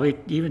could probably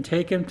even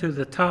take him to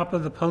the top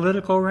of the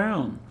political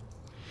realm.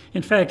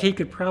 In fact, he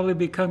could probably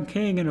become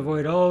king and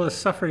avoid all the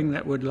suffering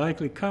that would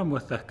likely come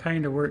with the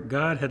kind of work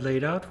God had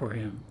laid out for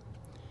him.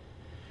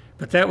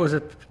 But that was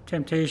a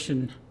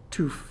temptation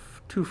too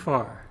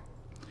far.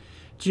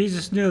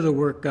 Jesus knew the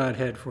work God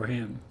had for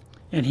him,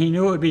 and he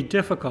knew it would be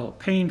difficult,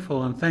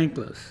 painful, and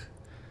thankless.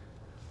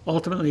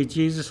 Ultimately,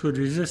 Jesus would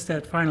resist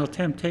that final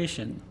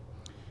temptation.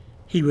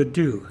 He would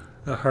do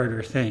the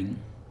harder thing.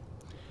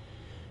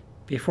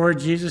 Before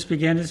Jesus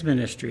began his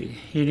ministry,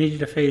 he needed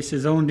to face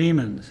his own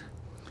demons.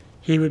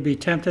 He would be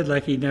tempted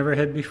like he never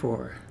had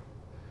before.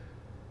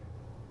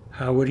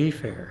 How would he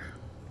fare?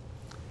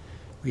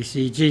 We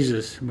see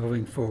Jesus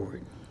moving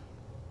forward.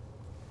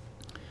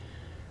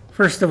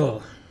 First of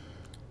all,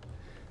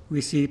 we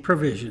see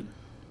provision.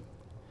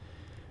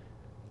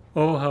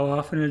 Oh, how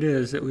often it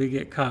is that we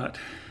get caught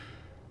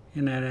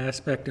in that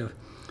aspect of,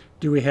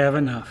 do we have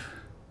enough?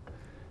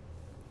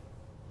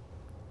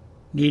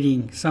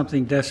 Needing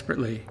something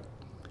desperately,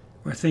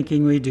 or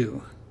thinking we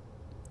do.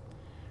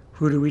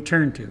 Who do we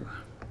turn to?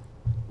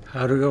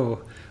 How to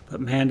go?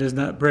 But man does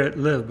not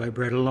live by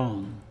bread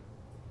alone.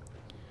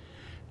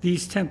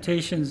 These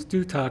temptations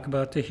do talk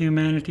about the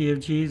humanity of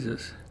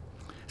Jesus.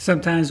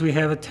 Sometimes we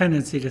have a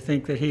tendency to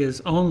think that he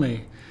is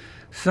only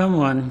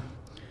someone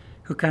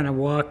who kind of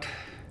walked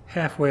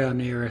halfway on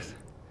the earth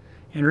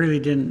and really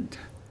didn't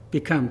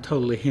become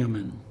totally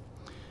human.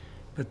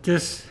 But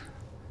this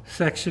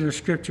section of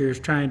Scripture is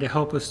trying to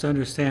help us to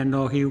understand,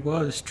 no, he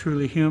was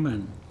truly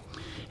human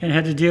and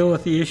had to deal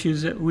with the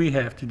issues that we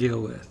have to deal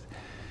with.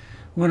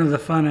 One of the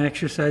fun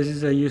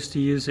exercises I used to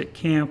use at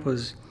camp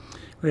was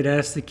we'd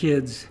ask the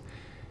kids,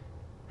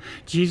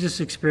 Jesus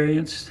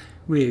experienced,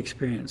 we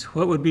experience.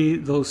 What would be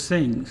those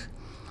things?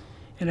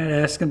 And I'd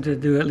ask them to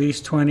do at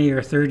least 20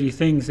 or 30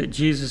 things that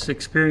Jesus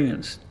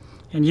experienced.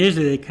 And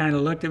usually they kind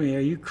of looked at me, are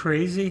you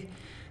crazy?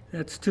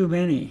 That's too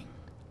many.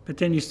 But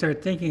then you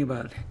start thinking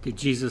about it. Did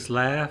Jesus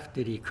laugh?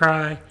 Did he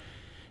cry?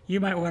 You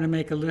might want to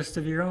make a list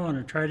of your own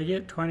and try to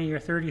get 20 or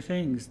 30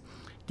 things.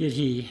 Did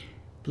he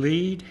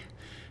bleed?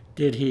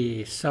 Did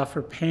he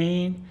suffer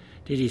pain?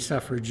 Did he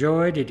suffer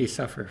joy? Did he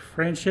suffer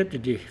friendship?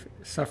 Did he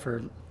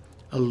suffer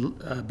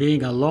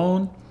being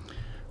alone?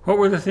 What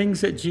were the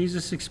things that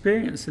Jesus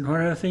experienced, and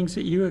what are the things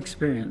that you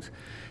experience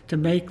to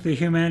make the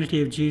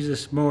humanity of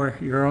Jesus more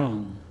your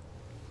own?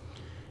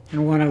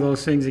 And one of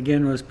those things,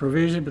 again, was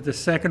provision, but the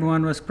second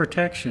one was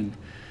protection.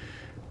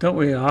 Don't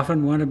we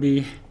often want to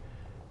be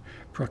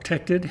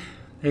protected?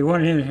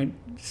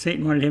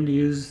 Satan wanted him to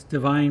use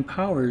divine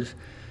powers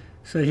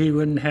so that he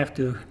wouldn't have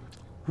to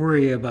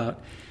worry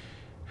about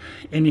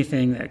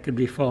anything that could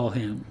befall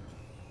him.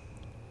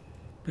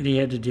 But he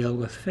had to deal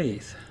with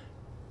faith,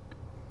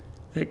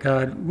 that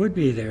God would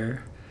be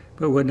there,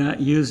 but would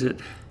not use it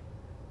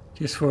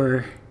just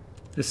for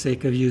the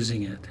sake of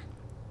using it.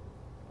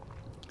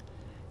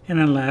 And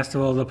then last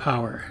of all, the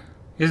power.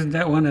 Isn't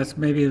that one that's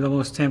maybe the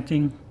most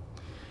tempting?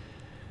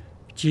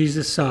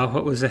 Jesus saw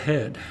what was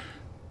ahead.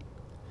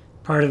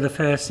 Part of the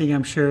fasting,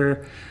 I'm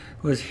sure,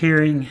 was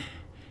hearing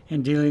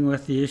and dealing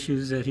with the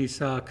issues that he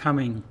saw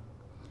coming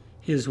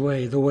his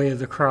way, the way of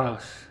the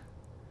cross,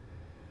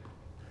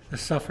 the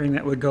suffering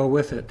that would go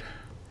with it,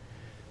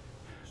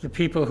 the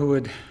people who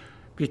would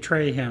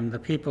betray him, the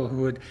people who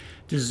would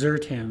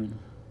desert him.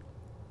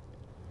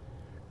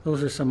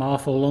 Those are some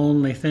awful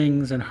lonely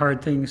things and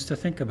hard things to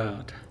think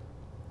about.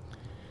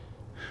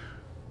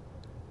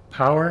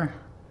 Power,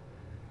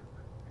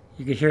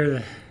 you could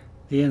hear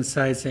the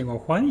inside saying,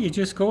 well, why don't you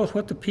just go with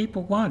what the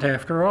people want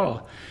after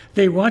all?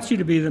 They want you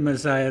to be the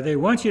Messiah. They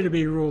want you to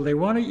be ruled. They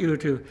want you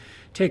to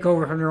take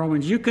over from the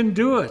Romans. You can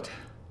do it.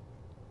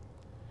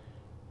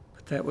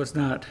 But that was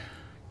not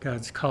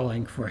God's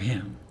calling for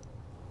him.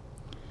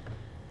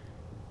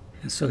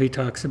 And so he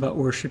talks about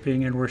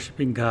worshiping and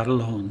worshiping God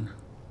alone.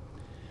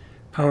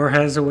 Power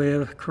has a way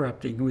of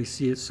corrupting. We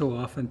see it so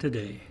often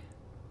today.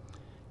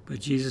 But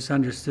Jesus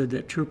understood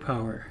that true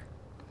power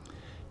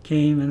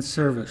came in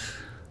service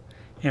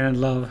and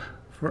in love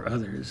for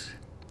others,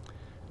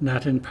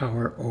 not in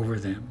power over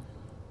them.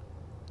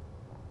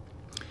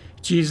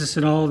 Jesus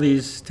in all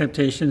these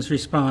temptations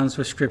responds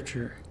with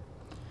Scripture.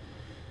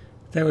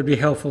 That would be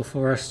helpful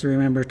for us to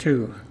remember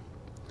too,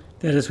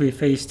 that as we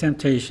face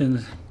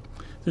temptations,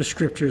 the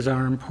Scriptures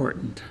are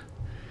important.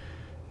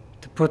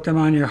 To put them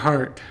on your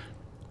heart,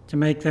 to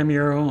make them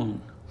your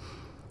own,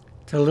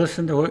 to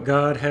listen to what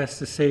God has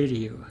to say to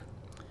you.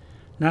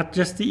 Not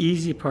just the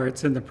easy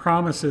parts and the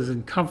promises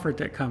and comfort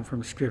that come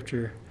from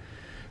Scripture,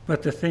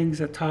 but the things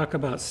that talk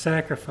about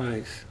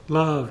sacrifice,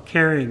 love,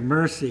 caring,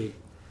 mercy,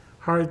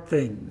 hard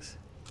things,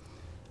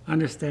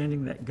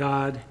 understanding that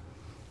God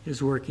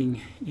is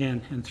working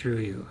in and through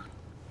you.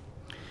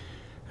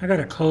 I got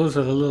to close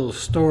with a little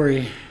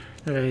story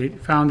that I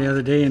found the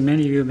other day, and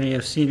many of you may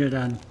have seen it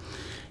on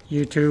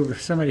YouTube.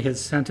 Somebody had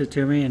sent it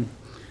to me, and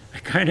I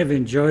kind of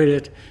enjoyed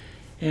it.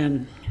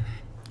 And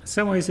in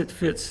some ways it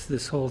fits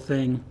this whole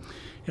thing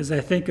as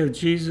I think of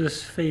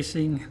Jesus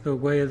facing the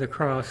way of the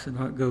cross and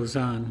what goes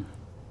on.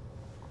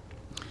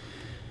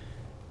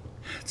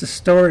 It's a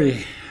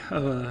story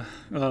of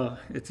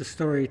it's a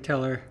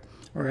storyteller,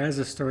 or as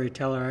a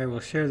storyteller, I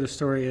will share the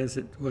story as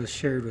it was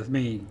shared with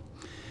me.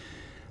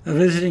 A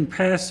visiting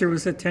pastor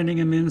was attending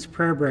a men's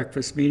prayer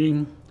breakfast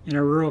meeting in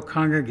a rural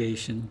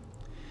congregation.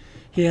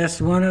 He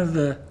asked one of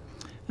the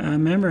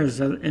members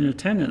in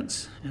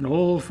attendance, an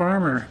old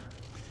farmer,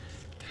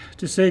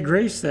 to say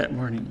grace that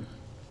morning.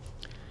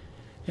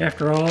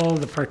 After all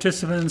the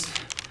participants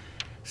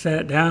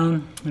sat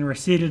down and were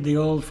seated, the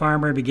old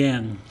farmer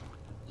began,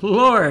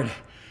 "Lord,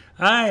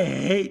 I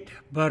hate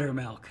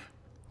buttermilk."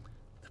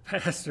 The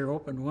pastor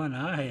opened one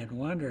eye and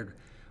wondered,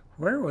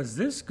 where was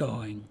this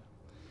going?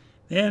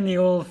 Then the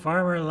old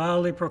farmer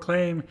loudly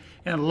proclaimed,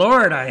 "And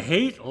Lord, I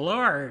hate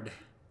lard."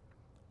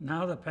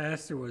 Now the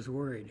pastor was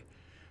worried.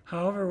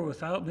 However,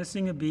 without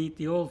missing a beat,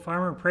 the old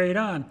farmer prayed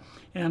on,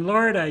 "And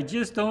Lord, I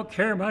just don't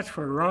care much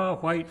for raw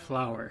white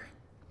flour."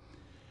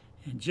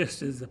 And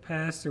just as the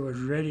pastor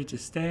was ready to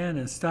stand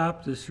and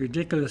stop this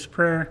ridiculous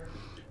prayer,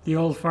 the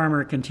old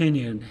farmer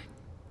continued,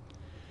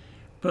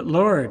 "But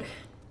Lord,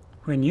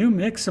 when you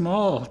mix them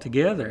all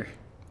together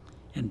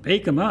and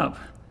bake them up,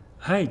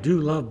 I do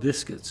love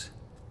biscuits."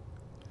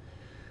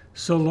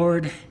 So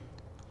Lord,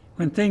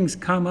 when things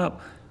come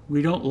up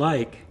we don't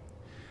like,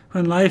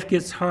 when life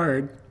gets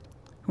hard,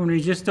 when we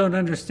just don't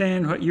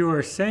understand what you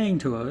are saying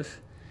to us,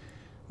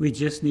 we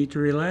just need to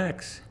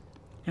relax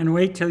and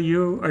wait till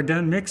you are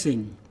done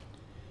mixing.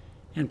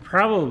 And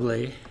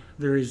probably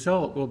the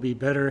result will be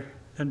better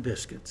than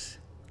biscuits.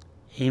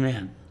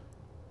 Amen.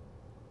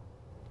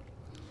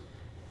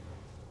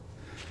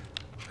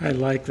 I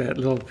like that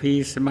little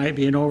piece. It might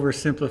be an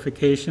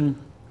oversimplification.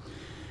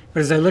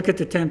 But as I look at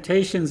the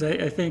temptations,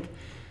 I think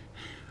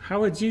How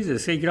would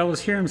Jesus? You could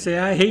always hear him say,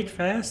 I hate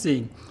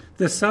fasting,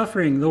 the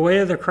suffering, the way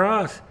of the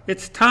cross.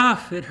 It's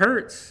tough, it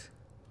hurts.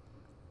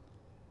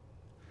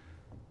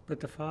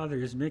 But the Father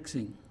is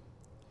mixing.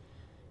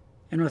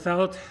 And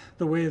without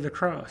the way of the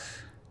cross,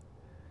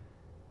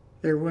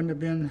 there wouldn't have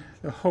been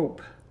the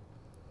hope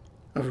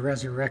of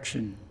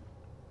resurrection.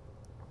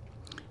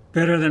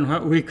 Better than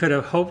what we could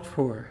have hoped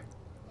for.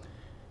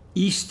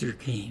 Easter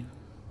came.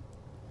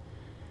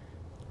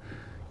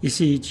 You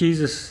see,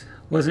 Jesus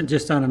wasn't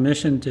just on a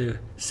mission to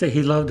say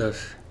he loved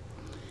us.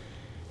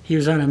 He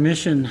was on a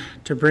mission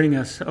to bring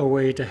us a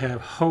way to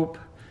have hope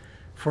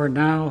for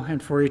now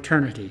and for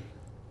eternity.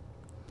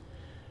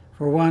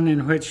 For one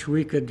in which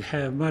we could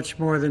have much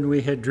more than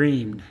we had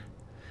dreamed.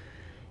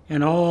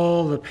 And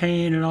all the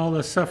pain and all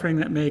the suffering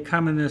that may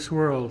come in this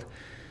world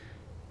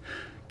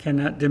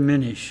cannot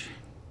diminish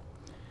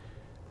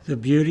the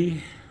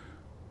beauty,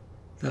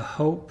 the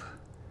hope,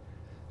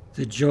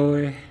 the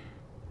joy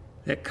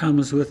that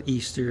comes with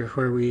Easter,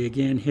 where we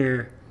again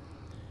hear,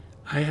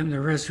 I am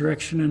the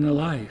resurrection and the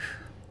life.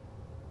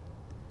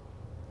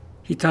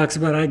 He talks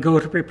about, I go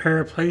to prepare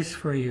a place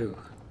for you.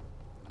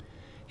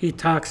 He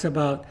talks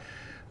about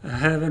a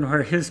heaven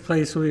where his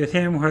place will be with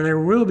him, where there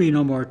will be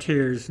no more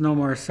tears, no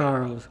more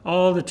sorrows.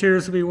 All the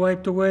tears will be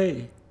wiped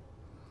away.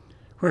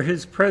 Where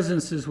his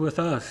presence is with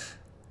us,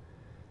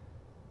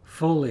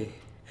 fully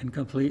and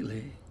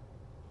completely.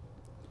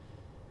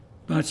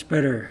 Much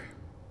better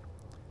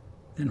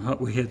than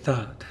what we had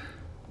thought.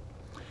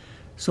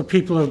 So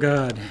people of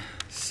God,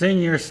 sing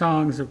your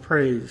songs of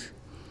praise,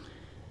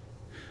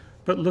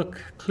 but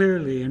look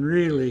clearly and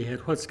really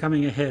at what's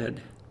coming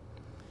ahead,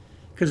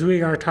 because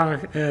we are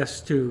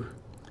asked to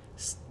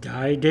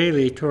die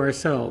daily to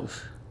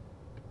ourselves,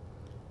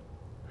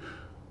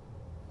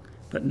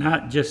 but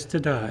not just to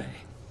die,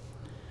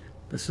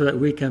 but so that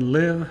we can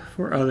live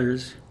for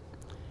others,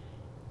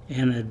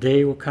 and a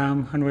day will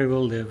come when we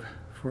will live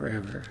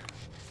forever.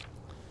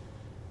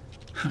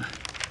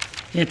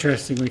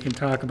 Interesting, we can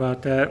talk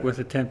about that with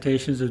the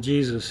temptations of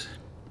Jesus,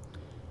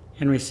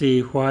 and we see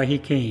why he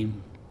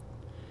came,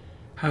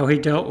 how he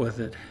dealt with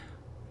it,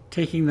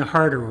 taking the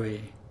harder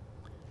way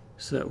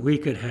so that we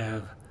could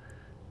have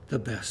the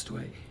best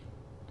way.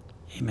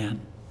 Amen.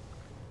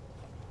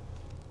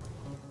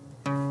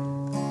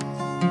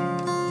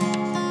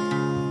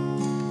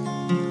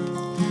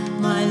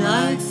 My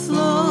life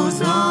flows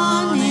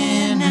on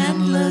in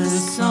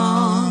endless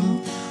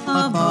song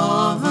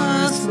above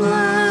earth's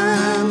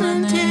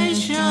lamentation.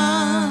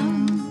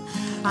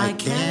 I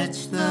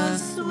catch the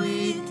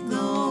sweet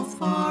though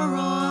far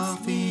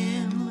off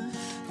hymn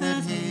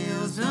that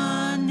hails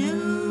a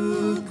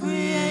new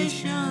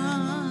creation.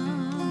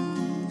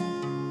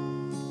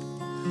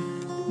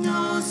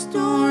 No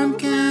storm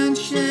can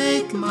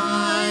shake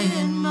my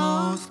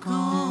inmost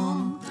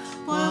calm,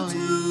 while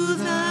to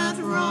that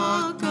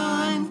rock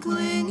I'm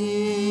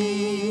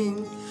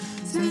clinging.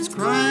 Since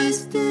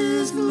Christ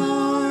is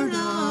Lord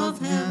of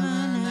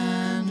heaven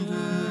and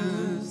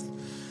earth,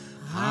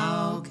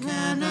 how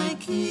can I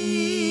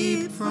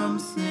keep from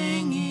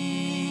singing?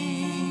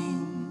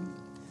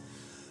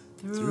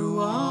 Through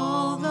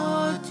all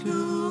the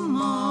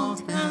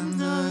tumult and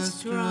the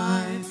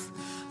strife,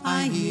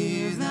 I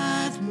hear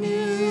that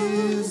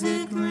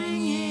music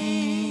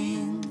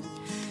ringing.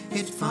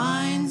 It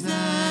finds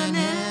an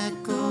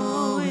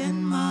echo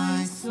in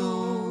my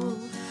soul.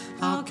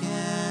 How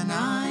can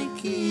I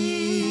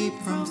keep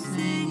from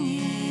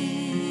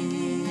singing?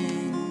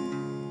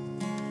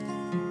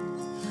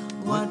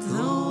 What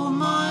though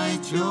my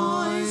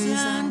joys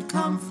and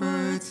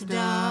comforts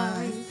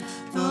die?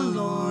 The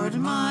Lord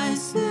my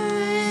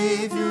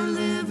Savior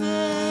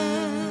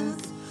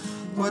liveth.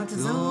 What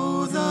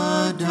though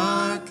the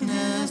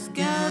darkness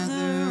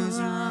gathers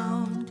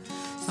round?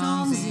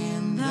 Songs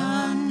in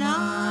the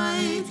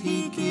night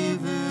he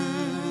giveth.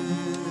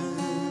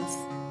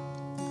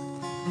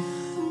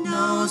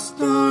 No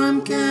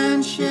storm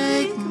can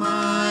shake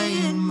my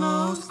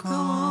inmost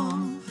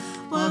calm,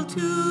 while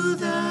to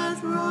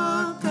that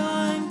rock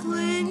I'm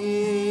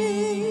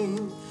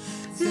clinging.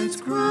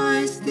 Since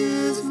Christ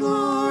is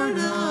Lord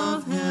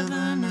of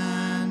heaven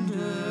and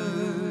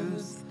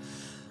earth,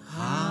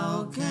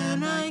 how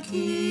can I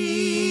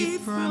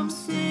keep from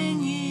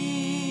singing?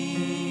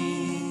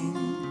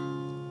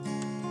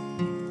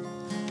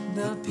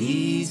 The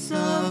peace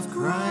of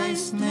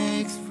Christ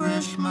makes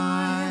fresh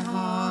my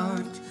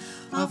heart,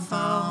 a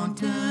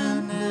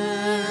fountain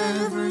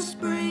ever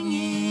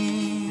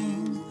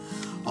springing.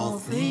 All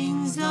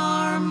things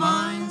are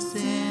mine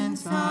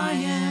since I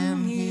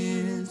am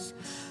his.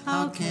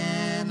 How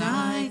can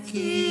I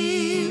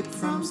keep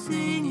from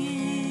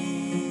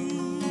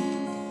singing?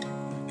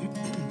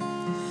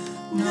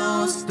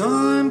 No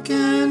storm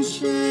can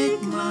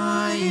shake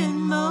my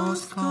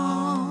inmost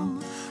calm,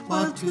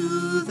 while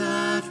to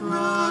that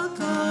rock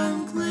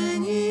I'm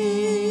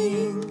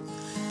clinging.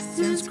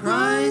 Since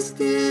Christ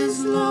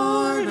is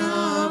Lord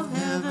of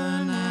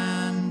heaven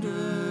and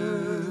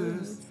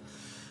earth,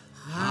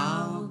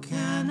 how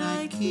can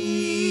I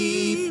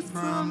keep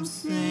from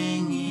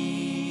singing?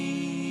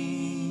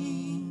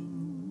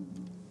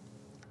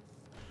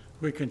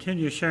 we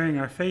continue sharing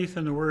our faith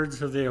in the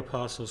words of the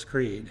Apostles'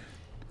 Creed.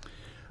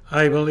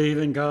 I believe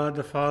in God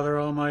the Father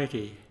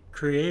Almighty,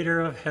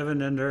 creator of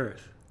heaven and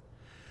earth.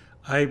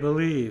 I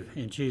believe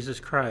in Jesus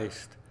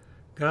Christ,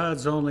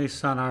 God's only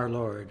Son, our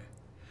Lord,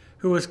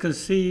 who was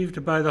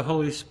conceived by the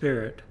Holy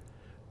Spirit,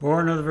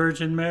 born of the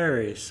Virgin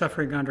Mary,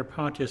 suffering under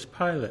Pontius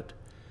Pilate,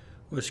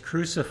 was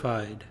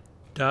crucified,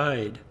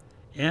 died,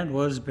 and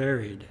was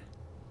buried.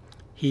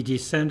 He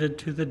descended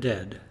to the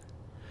dead.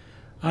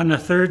 On the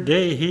third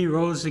day he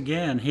rose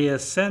again. He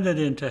ascended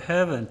into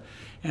heaven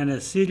and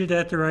is seated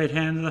at the right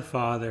hand of the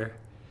Father,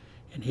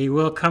 and he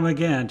will come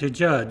again to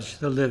judge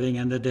the living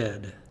and the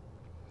dead.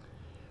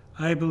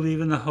 I believe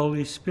in the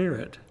Holy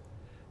Spirit,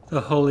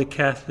 the Holy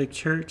Catholic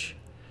Church,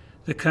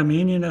 the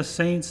communion of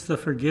saints, the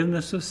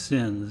forgiveness of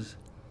sins,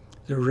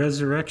 the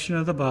resurrection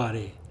of the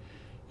body,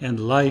 and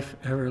life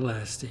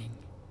everlasting.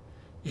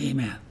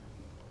 Amen.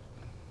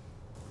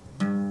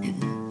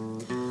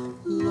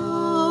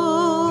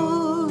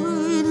 Lord,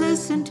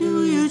 listen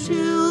to your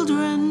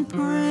children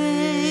praying.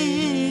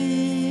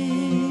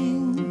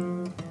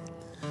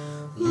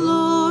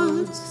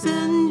 Lord,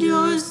 send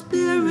your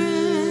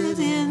Spirit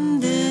in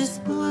this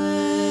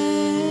place.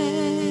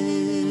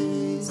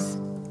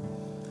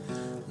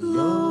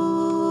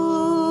 Lord,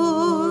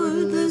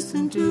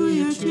 listen to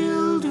your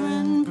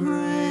children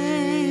praying.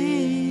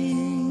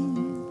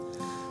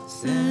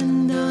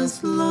 Send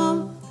us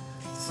love,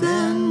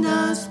 send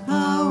us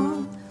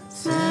power,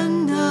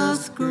 send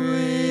us grace.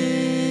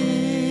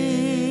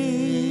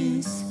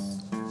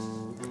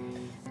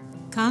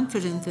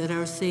 Confident that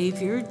our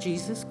Savior,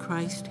 Jesus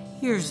Christ,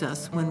 hears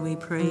us when we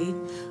pray,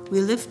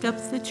 we lift up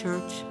the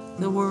church,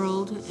 the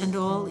world, and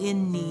all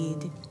in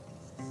need.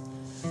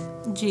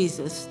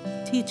 Jesus,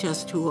 teach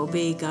us to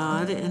obey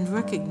God and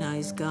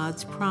recognize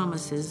God's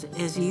promises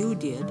as you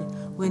did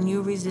when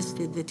you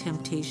resisted the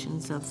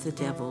temptations of the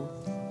devil.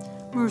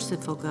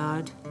 Merciful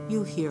God,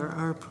 you hear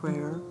our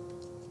prayer.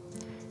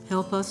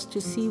 Help us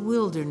to see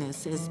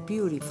wilderness as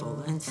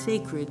beautiful and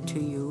sacred to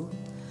you.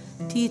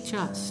 Teach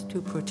us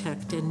to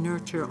protect and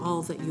nurture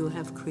all that you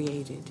have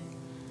created.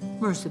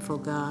 Merciful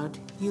God,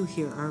 you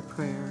hear our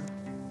prayer.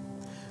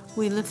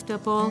 We lift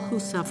up all who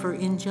suffer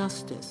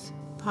injustice,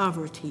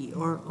 poverty,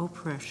 or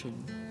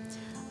oppression.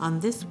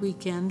 On this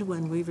weekend,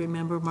 when we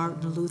remember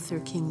Martin Luther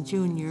King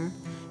Jr.,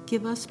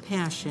 give us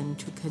passion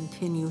to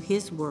continue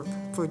his work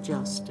for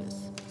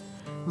justice.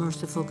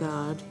 Merciful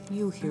God,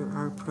 you hear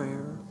our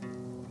prayer.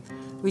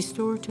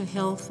 Restore to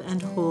health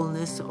and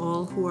wholeness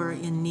all who are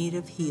in need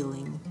of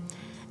healing,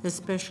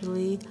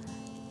 especially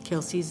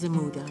Kelsey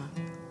Zamuda,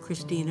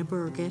 Christina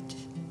Burgett,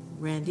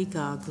 Randy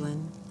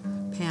Goglin,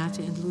 Pat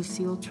and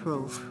Lucille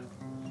Trofe,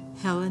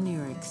 Helen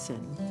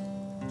Erickson,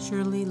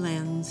 Shirley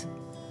Lenz,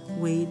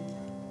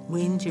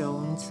 Wayne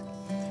Jones,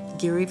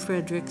 Gary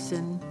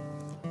Fredrickson,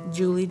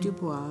 Julie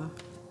Dubois,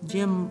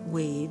 Jim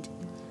Wade,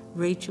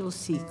 Rachel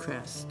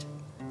Seacrest,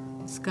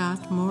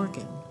 Scott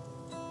Morgan,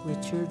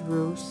 Richard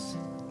Roos,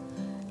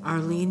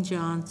 Arlene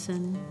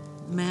Johnson,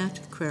 Matt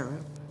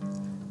Crarup,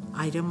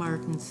 Ida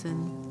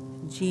Martinson,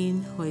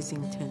 Jean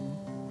Hoisington,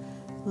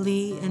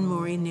 Lee and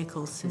Maury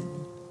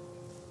Nicholson,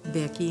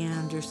 Becky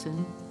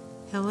Anderson,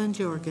 Helen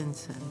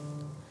Jorgensen,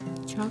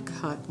 Chuck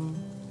Hutton,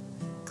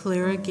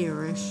 Clara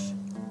Garish,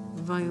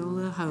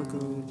 Viola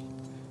Haugerud,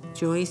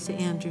 Joyce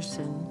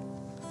Anderson,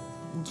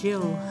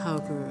 Jill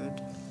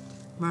Haugerud,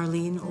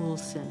 Marlene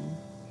Olson,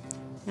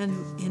 and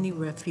any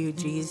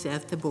refugees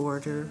at the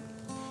border.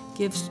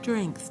 Give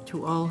strength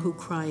to all who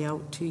cry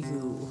out to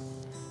you.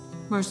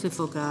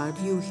 Merciful God,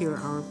 you hear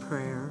our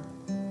prayer.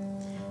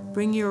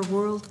 Bring your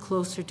world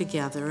closer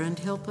together and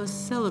help us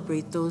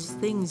celebrate those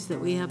things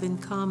that we have in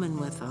common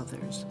with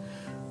others,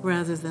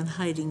 rather than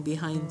hiding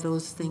behind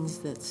those things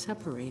that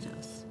separate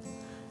us.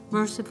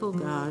 Merciful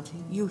God,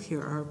 you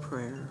hear our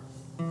prayer.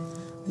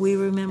 We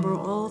remember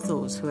all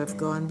those who have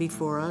gone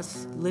before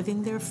us,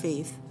 living their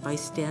faith by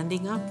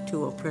standing up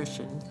to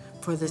oppression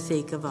for the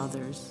sake of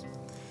others.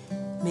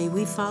 May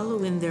we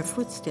follow in their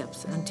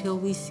footsteps until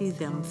we see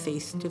them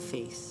face to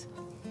face.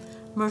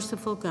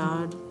 Merciful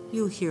God,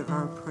 you hear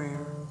our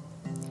prayer.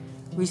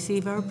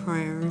 Receive our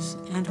prayers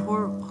and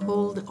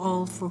hold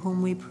all for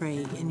whom we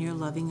pray in your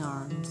loving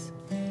arms.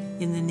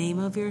 In the name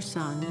of your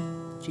Son,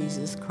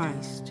 Jesus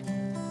Christ.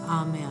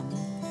 Amen.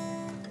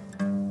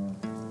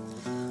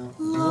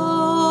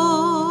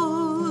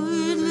 Lord,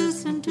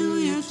 listen to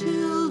your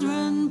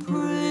children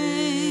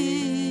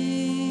praying.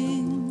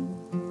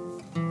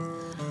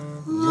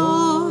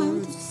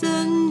 Lord,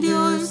 send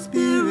your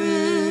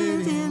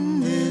Spirit in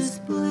this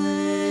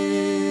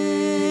place.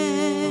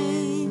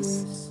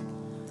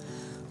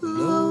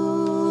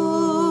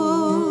 Lord,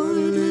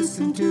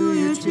 listen to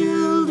your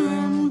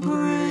children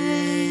praying.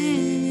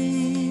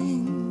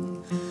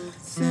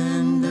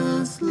 Send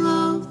us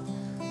love,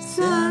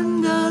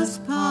 send us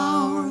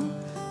power,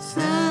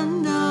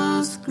 send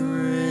us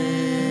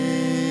grace.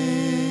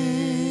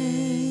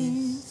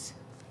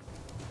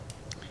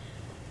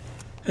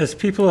 As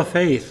people of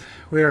faith,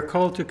 we are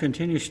called to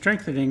continue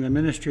strengthening the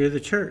ministry of the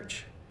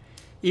church,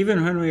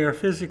 even when we are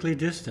physically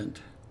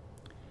distant.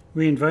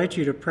 we invite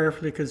you to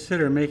prayerfully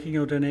consider making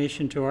a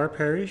donation to our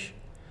parish,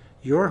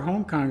 your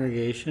home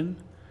congregation,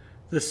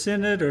 the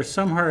synod, or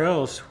somewhere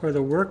else where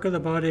the work of the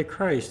body of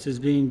Christ is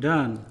being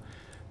done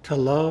to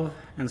love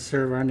and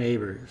serve our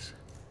neighbors.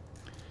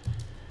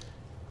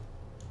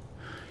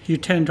 You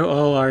tend to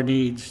all our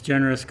needs,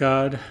 generous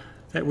God,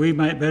 that we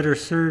might better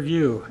serve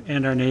you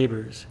and our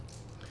neighbors.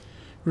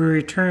 We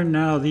return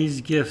now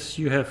these gifts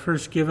you have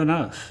first given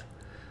us,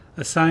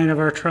 a sign of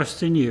our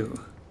trust in you.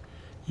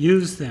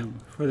 Use them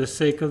for the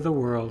sake of the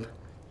world.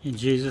 In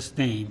Jesus'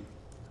 name,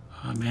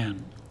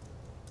 amen.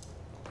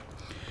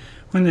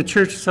 When the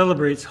church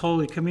celebrates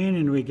Holy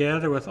Communion, we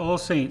gather with all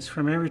saints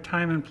from every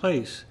time and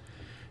place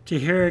to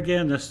hear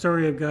again the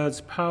story of God's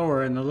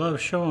power and the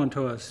love shown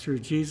to us through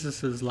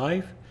Jesus'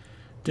 life,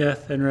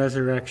 death, and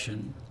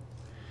resurrection.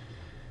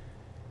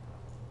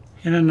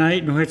 In a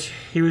night in which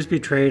he was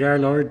betrayed, our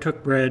Lord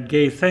took bread,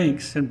 gave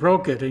thanks, and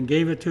broke it, and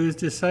gave it to his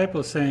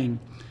disciples, saying,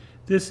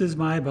 "This is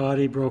my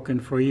body broken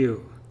for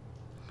you.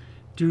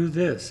 Do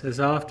this as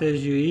oft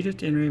as you eat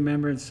it in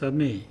remembrance of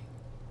me."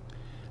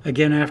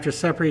 Again, after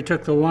supper, he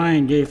took the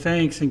wine, gave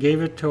thanks, and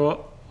gave it to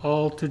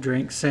all to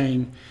drink,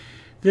 saying,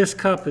 "This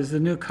cup is the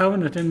new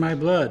covenant in my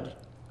blood,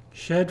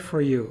 shed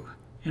for you,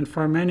 and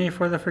for many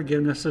for the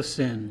forgiveness of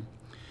sin.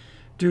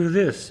 Do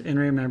this in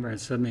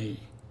remembrance of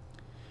me."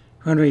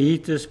 When we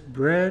eat this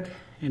bread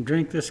and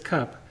drink this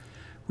cup,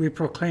 we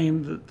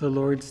proclaim the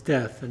Lord's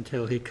death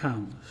until he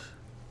comes.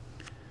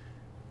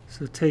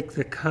 So take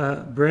the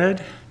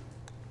bread,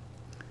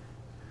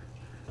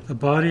 the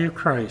body of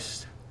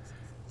Christ,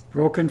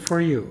 broken for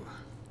you.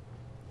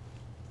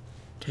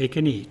 Take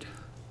and eat.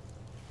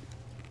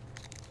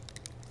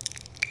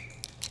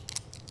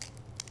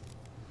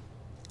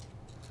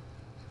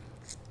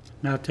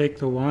 Now take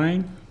the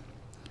wine,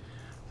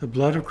 the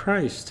blood of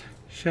Christ,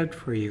 shed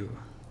for you.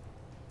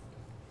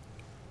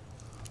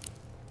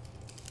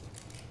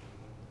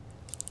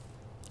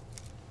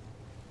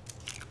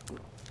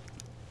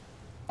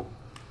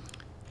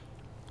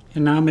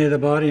 And now may the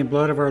body and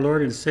blood of our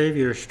Lord and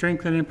Savior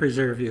strengthen and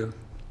preserve you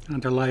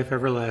unto life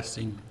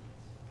everlasting.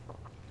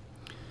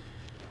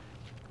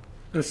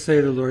 Let's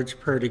say the Lord's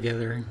Prayer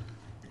together.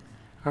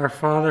 Our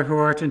Father who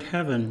art in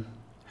heaven,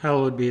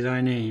 hallowed be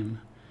thy name.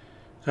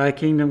 Thy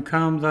kingdom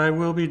come, thy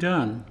will be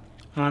done,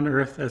 on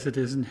earth as it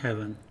is in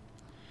heaven.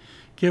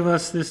 Give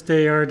us this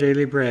day our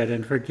daily bread,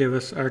 and forgive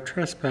us our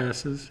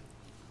trespasses,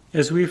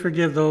 as we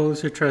forgive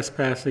those who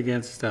trespass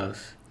against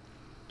us.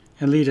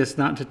 And lead us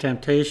not into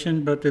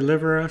temptation, but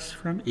deliver us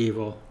from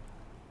evil.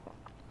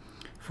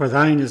 For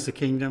thine is the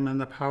kingdom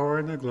and the power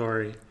and the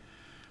glory,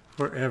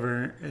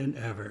 forever and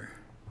ever.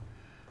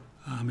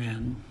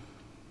 Amen.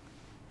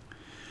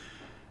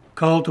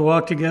 Called to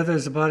walk together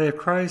as the body of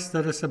Christ,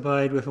 let us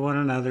abide with one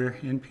another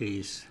in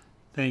peace.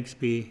 Thanks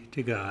be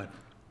to God.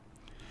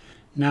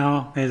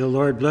 Now may the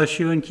Lord bless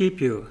you and keep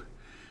you.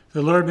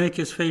 The Lord make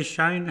his face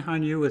shine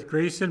on you with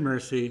grace and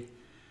mercy.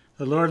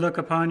 The Lord look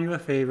upon you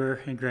with favor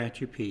and grant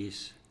you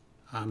peace.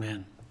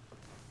 Amen.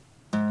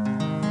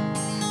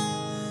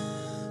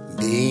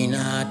 Be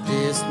not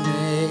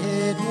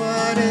dismayed,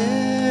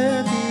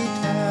 whate'er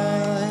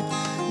betide,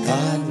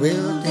 God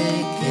will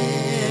take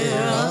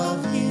care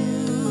of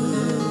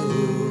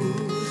you.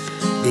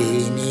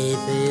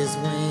 Beneath his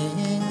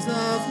wings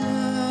of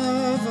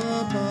love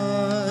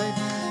abide,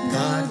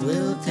 God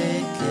will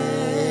take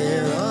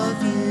care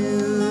of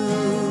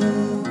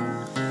you.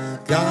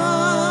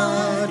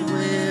 God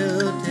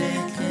will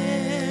take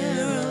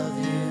care of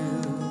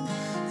you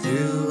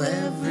through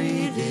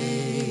every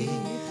day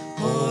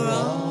or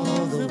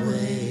all the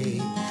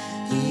way.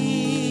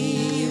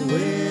 He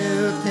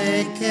will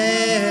take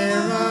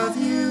care of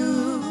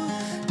you.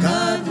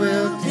 God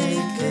will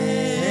take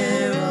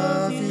care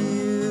of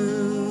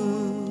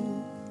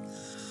you.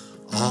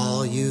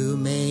 All you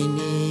may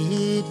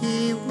need,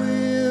 he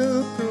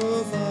will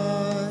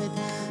provide.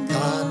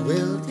 God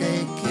will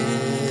take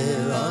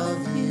care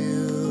of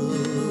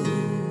you.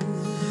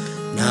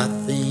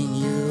 Nothing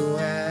you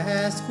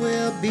ask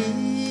will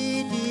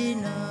be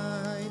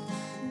denied.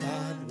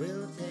 God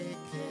will take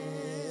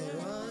care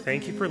of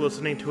Thank you for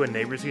listening to a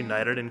Neighbors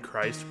United in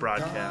Christ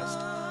broadcast.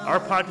 Our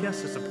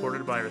podcast is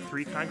supported by our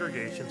three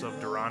congregations of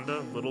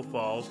Deronda, Little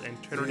Falls,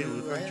 and Trinity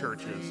Lutheran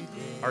Churches,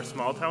 our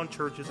small-town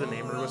churches in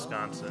Amory,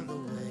 Wisconsin.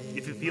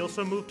 If you feel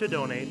so moved to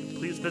donate,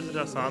 please visit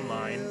us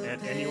online at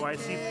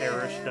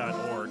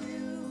nuicparish.org.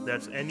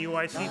 That's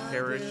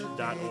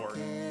nuicparish.org.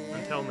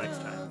 Until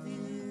next time.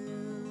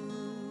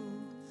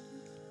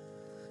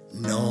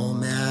 No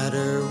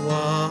matter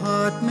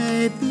what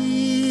may be